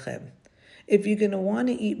tochal lechem. If you're going to want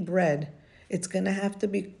to eat bread, it's going to have to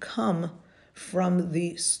come from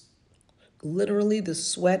literally the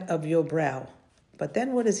sweat of your brow. But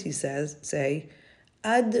then what does he say?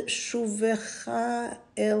 Ad shuvecha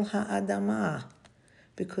el ha'adama.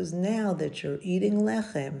 Because now that you're eating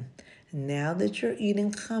lechem, now that you're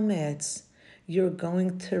eating chametz, you're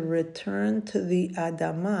going to return to the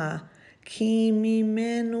adama, ki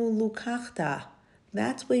mimenu lukachta.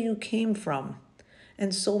 That's where you came from.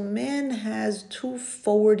 And so man has 2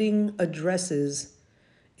 forwarding addresses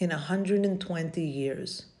in 120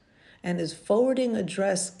 years. And his forwarding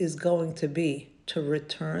address is going to be to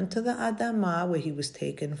return to the adama where he was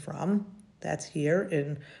taken from. That's here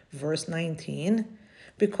in verse 19.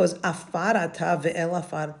 Because afarata ve'el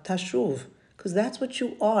afar tashuv. Because that's what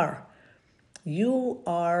you are. You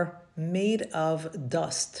are made of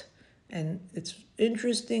dust. And it's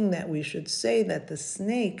interesting that we should say that the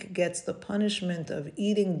snake gets the punishment of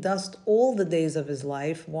eating dust all the days of his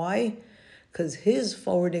life. Why? Because his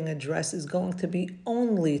forwarding address is going to be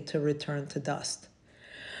only to return to dust.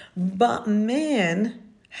 But man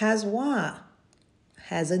has what?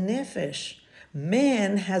 Has a nefesh.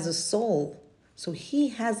 Man has a soul. So he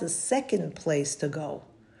has a second place to go.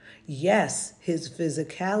 Yes, his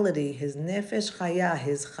physicality, his nefesh chaya,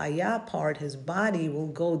 his chaya part, his body will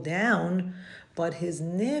go down, but his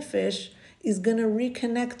nefesh is going to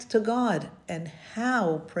reconnect to God. And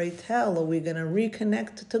how, pray tell, are we going to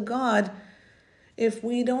reconnect to God if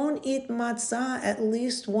we don't eat matzah at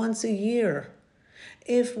least once a year?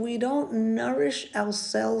 If we don't nourish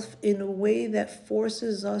ourselves in a way that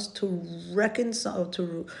forces us to reconcile,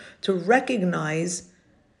 to recognize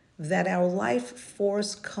that our life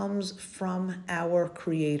force comes from our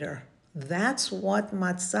Creator. That's what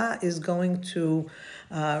matzah is going to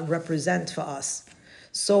represent for us.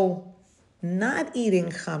 So not eating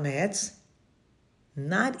chametz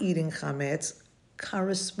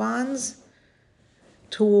corresponds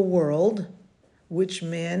to a world which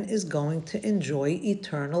man is going to enjoy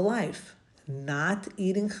eternal life. Not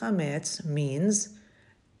eating chametz means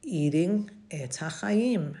eating etz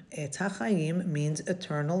hachayim. Etz hachayim means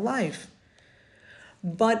eternal life.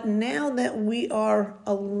 But now that we are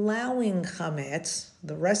allowing chametz,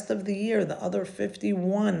 the rest of the year, the other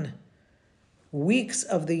 51 weeks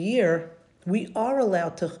of the year, we are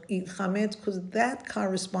allowed to eat chametz because that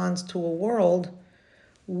corresponds to a world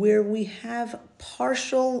where we have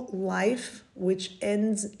partial life, which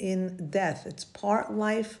ends in death. It's part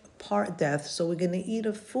life, part death. So we're going to eat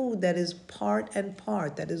a food that is part and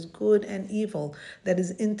part, that is good and evil, that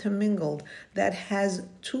is intermingled, that has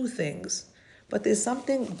 2 things. But there's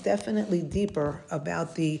something definitely deeper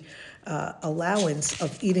about the allowance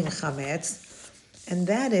of eating chametz, and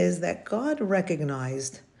that is that God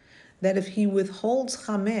recognized that if he withholds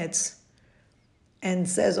chametz, and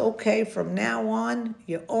says, okay, from now on,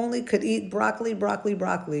 you only could eat broccoli.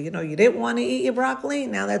 You didn't want to eat your broccoli.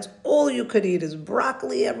 Now that's all you could eat is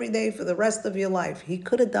broccoli every day for the rest of your life. He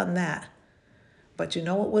could have done that. But you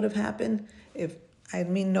know what would have happened? I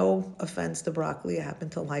mean no offense to broccoli. I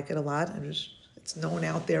happen to like it a lot. It's known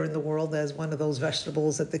out there in the world as one of those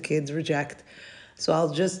vegetables that the kids reject. So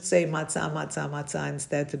I'll just say matzah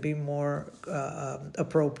instead to be more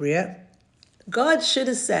appropriate. God should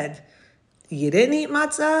have said, you didn't eat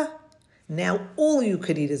matzah, now all you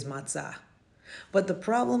could eat is matzah. But the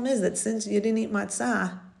problem is that since you didn't eat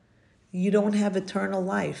matzah, you don't have eternal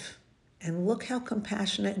life. And look how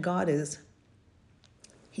compassionate God is.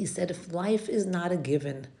 He said, if life is not a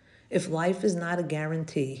given, if life is not a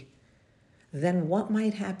guarantee, then what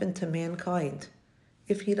might happen to mankind?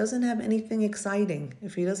 If he doesn't have anything exciting,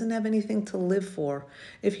 if he doesn't have anything to live for,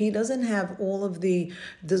 if he doesn't have all of the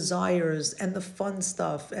desires and the fun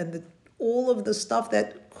stuff and all of the stuff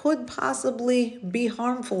that could possibly be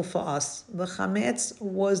harmful for us. The chametz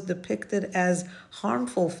was depicted as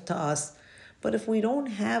harmful to us. But if we don't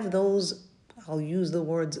have those, I'll use the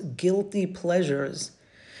words guilty pleasures,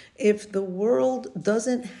 if the world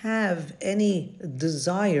doesn't have any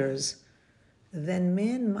desires, then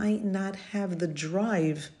man might not have the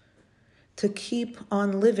drive to keep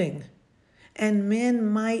on living. And man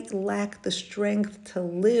might lack the strength to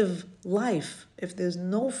live life. If there's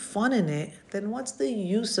no fun in it, then what's the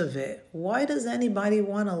use of it? Why does anybody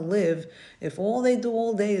want to live if all they do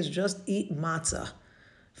all day is just eat matzah?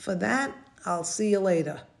 For that, I'll see you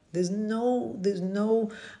later. There's no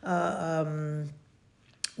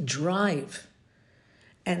drive.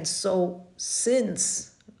 And so,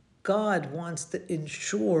 since God wants to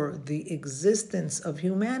ensure the existence of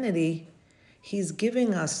humanity, He's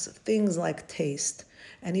giving us things like taste,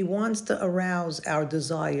 and He wants to arouse our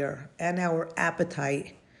desire and our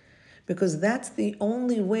appetite, because that's the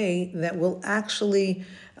only way that will actually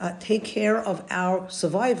take care of our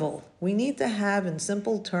survival. We need to have, in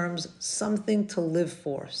simple terms, something to live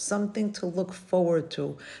for, something to look forward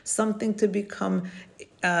to, something to become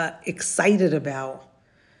excited about.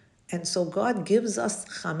 And so God gives us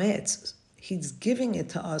chametz. He's giving it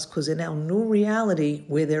to us because in our new reality,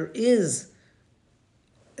 where there is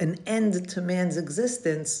an end to man's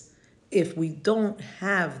existence, if we don't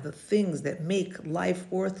have the things that make life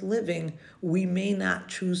worth living, we may not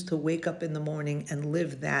choose to wake up in the morning and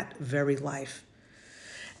live that very life.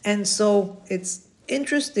 And so it's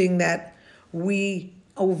interesting that we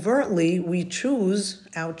choose,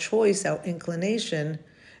 our choice, our inclination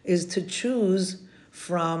is to choose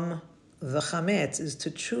from the chametz, is to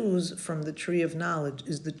choose from the tree of knowledge,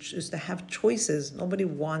 is to have choices. Nobody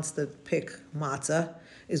wants to pick matzah,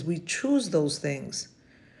 is we choose those things.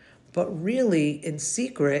 But really, in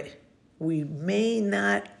secret, we may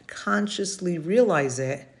not consciously realize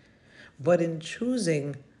it, but in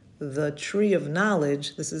choosing the tree of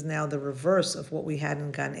knowledge, this is now the reverse of what we had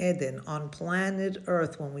in Gan Eden. On planet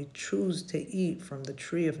Earth, when we choose to eat from the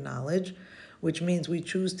tree of knowledge, which means we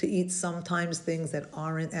choose to eat sometimes things that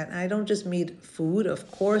aren't, and I don't just mean food, of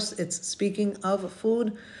course, it's speaking of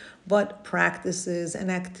food, but practices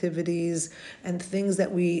and activities and things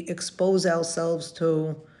that we expose ourselves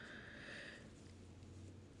to.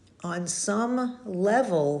 On some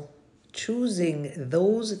level, choosing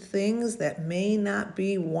those things that may not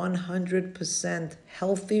be 100%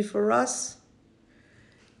 healthy for us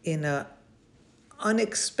in an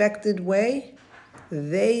unexpected way,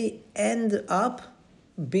 they end up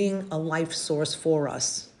being a life source for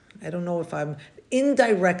us. I don't know if I'm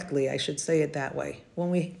indirectly, I should say it that way.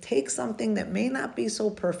 When we take something that may not be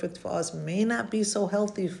so perfect for us, may not be so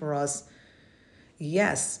healthy for us,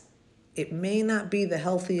 yes, it may not be the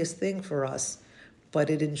healthiest thing for us, but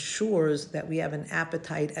it ensures that we have an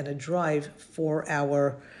appetite and a drive for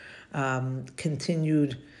our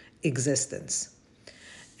continued existence.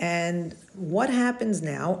 And what happens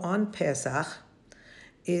now on Pesach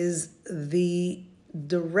is the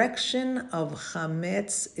direction of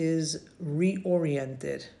chametz is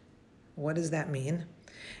reoriented. What does that mean?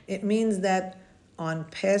 It means that on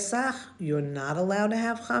Pesach, you're not allowed to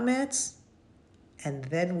have chametz, and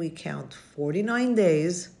then we count 49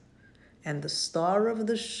 days, and the star of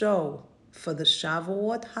the show for the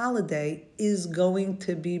Shavuot holiday is going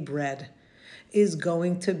to be bread, is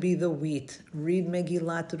going to be the wheat. Read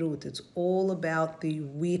Megillat Ruth. It's all about the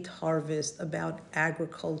wheat harvest, about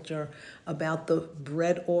agriculture, about the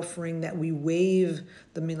bread offering that we wave,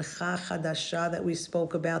 the mincha chadasha that we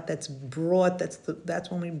spoke about, that's brought,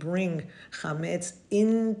 that's when we bring chametz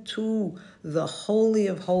into the Holy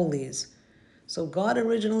of Holies. So God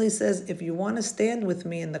originally says, if you want to stand with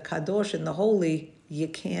me in the kadosh, in the holy, you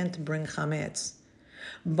can't bring chametz.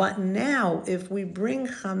 But now, if we bring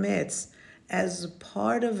chametz as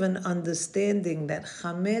part of an understanding that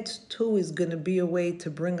chametz too is going to be a way to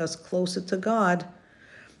bring us closer to God,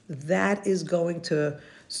 that is going to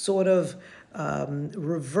sort of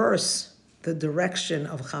reverse the direction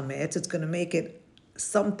of chametz. It's going to make it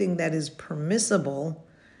something that is permissible,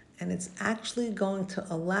 and it's actually going to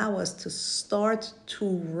allow us to start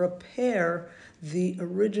to repair the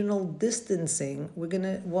original distancing.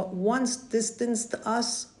 What once distanced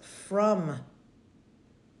us from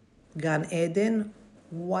Gan Eden,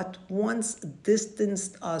 what once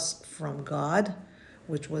distanced us from God,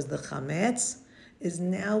 which was the chametz, is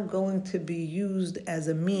now going to be used as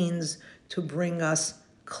a means to bring us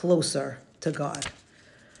closer to God.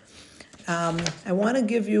 I want to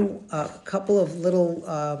give you a couple of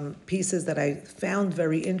little pieces that I found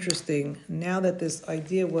very interesting. Now that this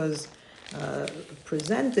idea was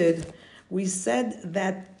presented, we said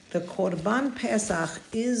that the Korban Pesach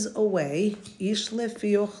is a way, ish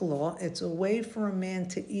lefi ochlo, it's a way for a man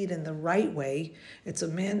to eat in the right way. It's a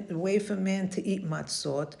way for a man to eat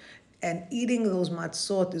matzot, and eating those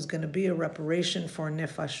matzot is going to be a reparation for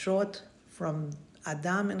nefashot from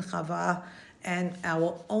Adam and Chava, and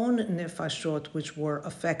our own nefashot, which were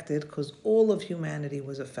affected, because all of humanity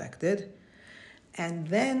was affected. And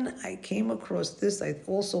then I came across this. I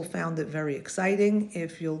also found it very exciting.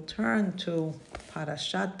 If you'll turn to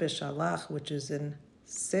Parashat Beshalach, which is in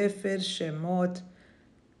Sefer Shemot,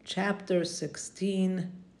 chapter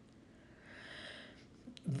 16,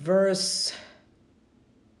 verse,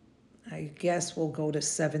 I guess we'll go to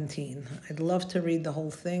 17. I'd love to read the whole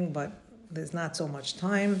thing, but there's not so much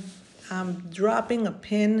time. I'm dropping a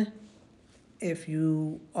pin if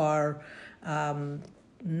you are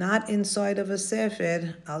not inside of a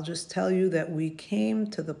sefer. I'll just tell you that we came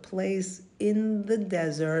to the place in the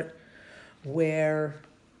desert where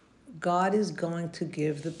God is going to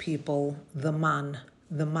give the people the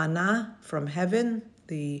manna from heaven,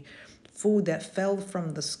 the food that fell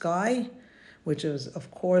from the sky, which is,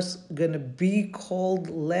 of course, going to be called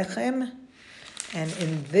lechem. And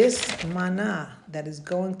in this manna that is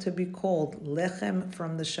going to be called lechem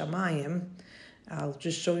from the shamayim, I'll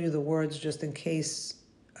just show you the words just in case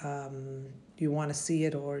you want to see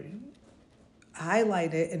it or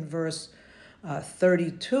highlight it. In verse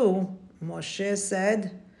 32, Moshe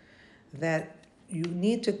said that you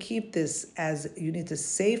need to keep this you need to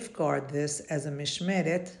safeguard this as a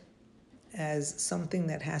mishmeret, as something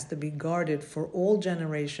that has to be guarded for all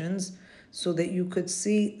generations, so that you could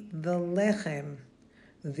see the lechem,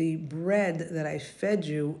 the bread that I fed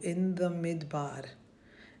you in the midbar.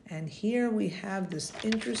 And here we have this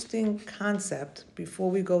interesting concept. Before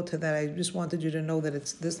we go to that, I just wanted you to know that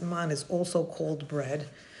this man is also called bread.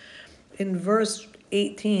 In verse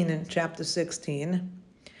 18 in chapter 16,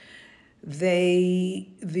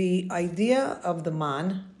 the idea of the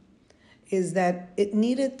man is that it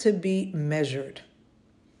needed to be measured.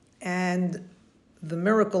 And the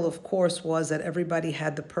miracle, of course, was that everybody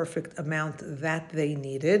had the perfect amount that they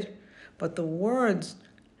needed. But the words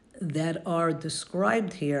that are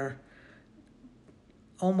described here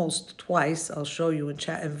almost twice, I'll show you in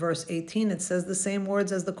verse 18, it says the same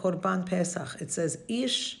words as the Korban Pesach. It says,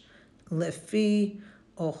 Ish lefi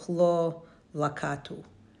ochlo lakatu.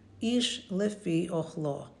 Ish lefi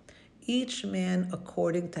ochlo. Each man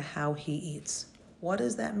according to how he eats. What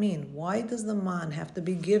does that mean? Why does the man have to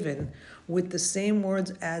be given with the same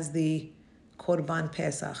words as the Korban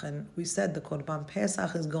Pesach? And we said the Korban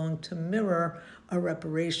Pesach is going to mirror a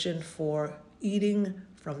reparation for eating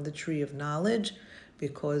from the tree of knowledge,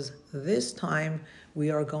 because this time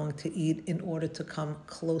we are going to eat in order to come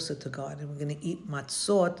closer to God. And we're going to eat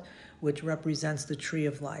matzot, which represents the tree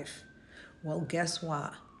of life. Well, guess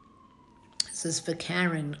what? This is for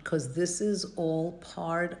Karen, because this is all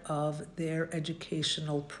part of their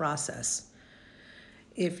educational process.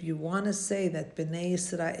 If you want to say that Bnei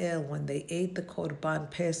Israel, when they ate the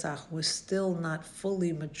Korban Pesach, was still not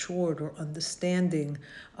fully matured or understanding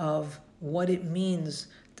of what it means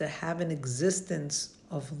to have an existence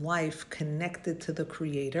of life connected to the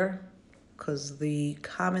Creator, because the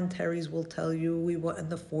commentaries will tell you we were in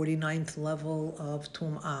the 49th level of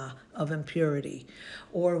tum'ah, of impurity,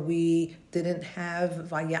 or we didn't have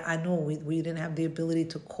vaya'anu, we didn't have the ability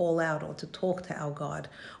to call out or to talk to our God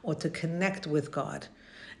or to connect with God.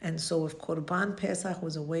 And so if Korban Pesach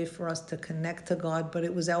was a way for us to connect to God, but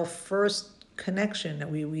it was our first connection, that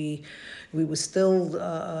we were still,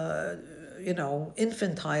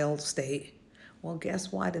 infantile state. Well,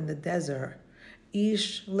 guess what? In the desert,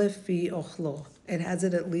 Ish lefi ochlo. It has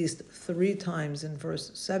it at least 3 times in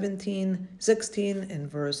verse 17, 16, in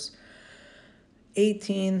verse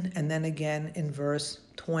 18, and then again in verse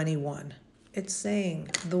 21. It's saying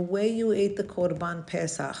the way you ate the Korban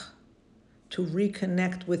Pesach to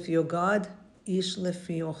reconnect with your God, Ish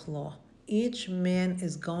lefi ochlo. Each man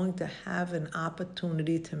is going to have an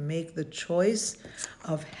opportunity to make the choice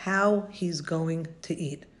of how he's going to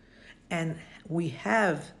eat. And we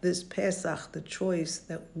have this Pesach, the choice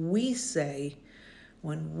that we say,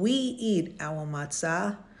 when we eat our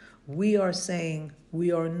matzah, we are saying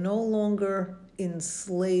we are no longer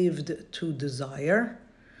enslaved to desire.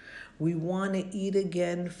 We want to eat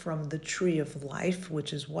again from the tree of life,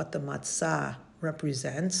 which is what the matzah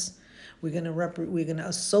represents. We're going to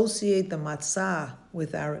associate the matzah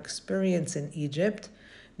with our experience in Egypt.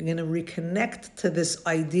 We're going to reconnect to this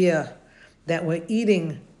idea that we're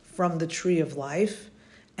eating from the tree of life,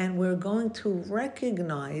 and we're going to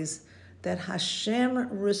recognize that Hashem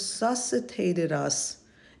resuscitated us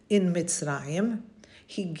in Mitzrayim.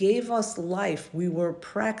 He gave us life. We were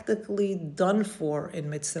practically done for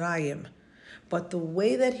in Mitzrayim. But the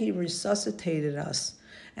way that He resuscitated us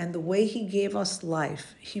and the way He gave us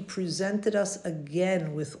life, He presented us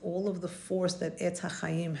again with all of the force that Etz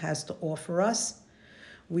HaChaim has to offer us.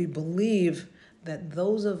 We believe that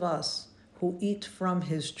those of us who eat from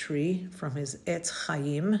His tree, from His Etz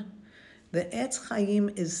Chaim, the Etz Chaim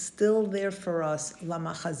is still there for us,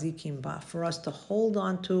 lamachazikim ba, for us to hold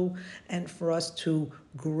on to and for us to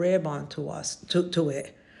grab onto to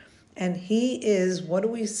it. And He is, what are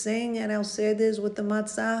we saying at our seders with the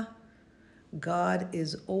matzah? God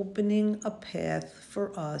is opening a path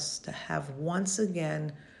for us to have once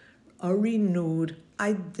again a renewed,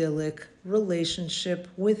 idyllic relationship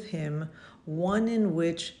with Him, one in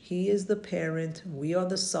which He is the parent, we are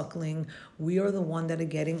the suckling, we are the one that are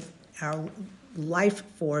getting our life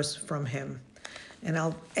force from Him. And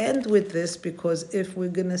I'll end with this because if we're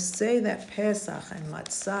going to say that Pesach and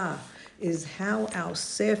Matzah is how our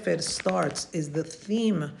Sefer starts, is the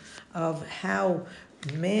theme of how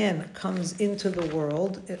man comes into the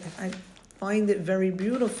world, I find it very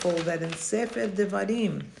beautiful that in Sefer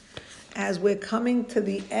Devarim, as we're coming to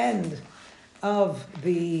the end of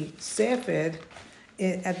the Sefer,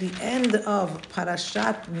 at the end of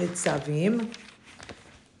Parashat Nitzavim,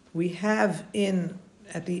 we have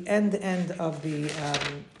at the end of the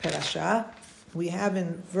parasha, we have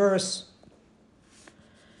in verse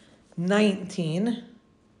 19,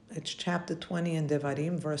 it's chapter 20 in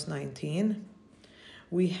Devarim, verse 19,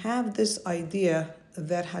 we have this idea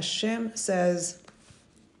that Hashem says,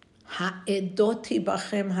 Ha'edoti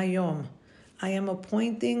bachem hayom, I am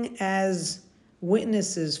appointing as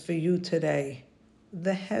witnesses for you today,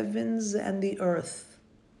 the heavens and the earth,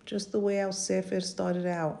 just the way our Sefer started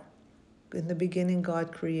out. In the beginning,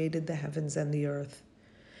 God created the heavens and the earth.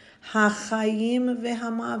 Hachayim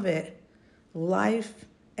v'hamavet, life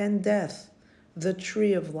and death. The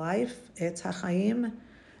tree of life, Etz Hachayim,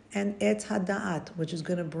 and Etz Hada'at, which is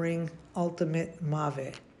going to bring ultimate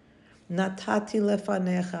mavet. Natati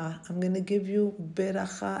lefanecha, I'm going to give you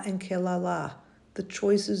beracha and kelala. The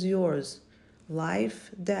choice is yours.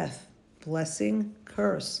 Life, death, blessing,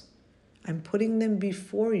 curse. I'm putting them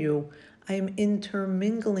before you. I am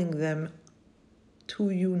intermingling them to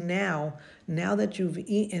you now that you've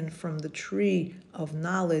eaten from the tree of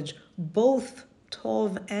knowledge. Both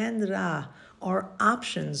Tov and Ra are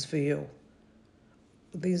options for you.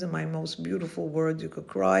 These are my most beautiful words. You could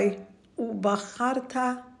cry.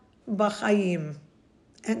 Ubacharta b'chayim.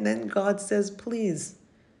 And then God says, please,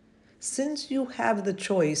 since you have the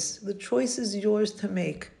choice is yours to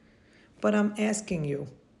make. But I'm asking you,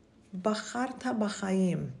 Bacharta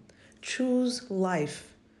b'chayim, choose life.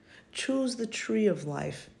 Choose the tree of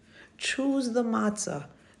life. Choose the matzah.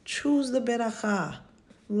 Choose the beracha.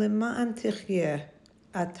 Lema'an tichyeh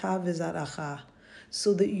ata v'zaracha.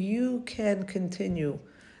 So that you can continue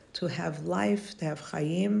to have life, to have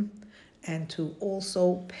chayim, and to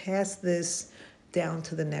also pass this down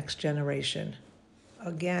to the next generation.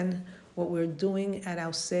 Again, what we're doing at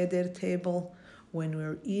our Seder table, when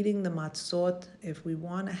we're eating the matzot, if we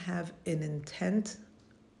want to have an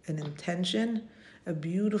intention, a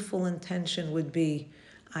beautiful intention would be,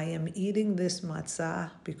 I am eating this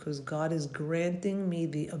matzah because God is granting me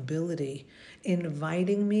the ability,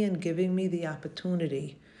 inviting me and giving me the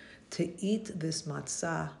opportunity to eat this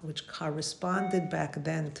matzah, which corresponded back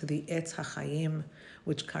then to the Etz HaChaim,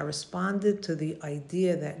 which corresponded to the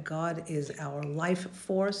idea that God is our life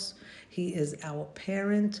force. He is our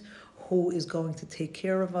parent who is going to take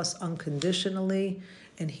care of us unconditionally,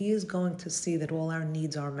 and He is going to see that all our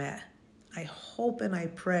needs are met. I hope and I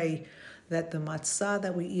pray that the matzah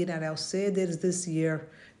that we eat at our seders this year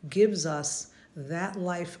gives us that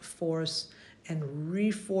life force and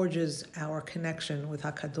reforges our connection with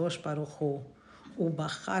HaKadosh Baruch Hu,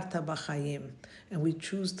 ubacharta b'chayim, and we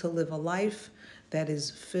choose to live a life that is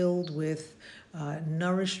filled with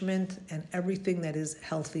nourishment and everything that is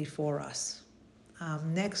healthy for us.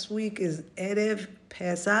 Next week is Erev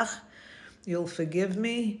Pesach. You'll forgive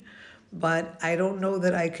me, but I don't know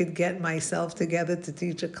that I could get myself together to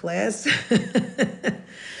teach a class.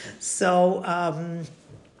 So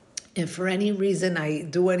if for any reason I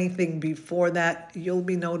do anything before that, you'll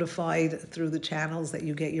be notified through the channels that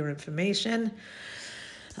you get your information.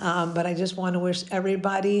 But I just want to wish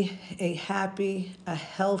everybody a happy, a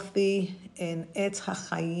healthy, and Etz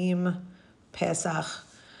HaChaim Pesach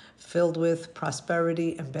filled with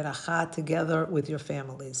prosperity and beracha together with your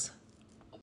families.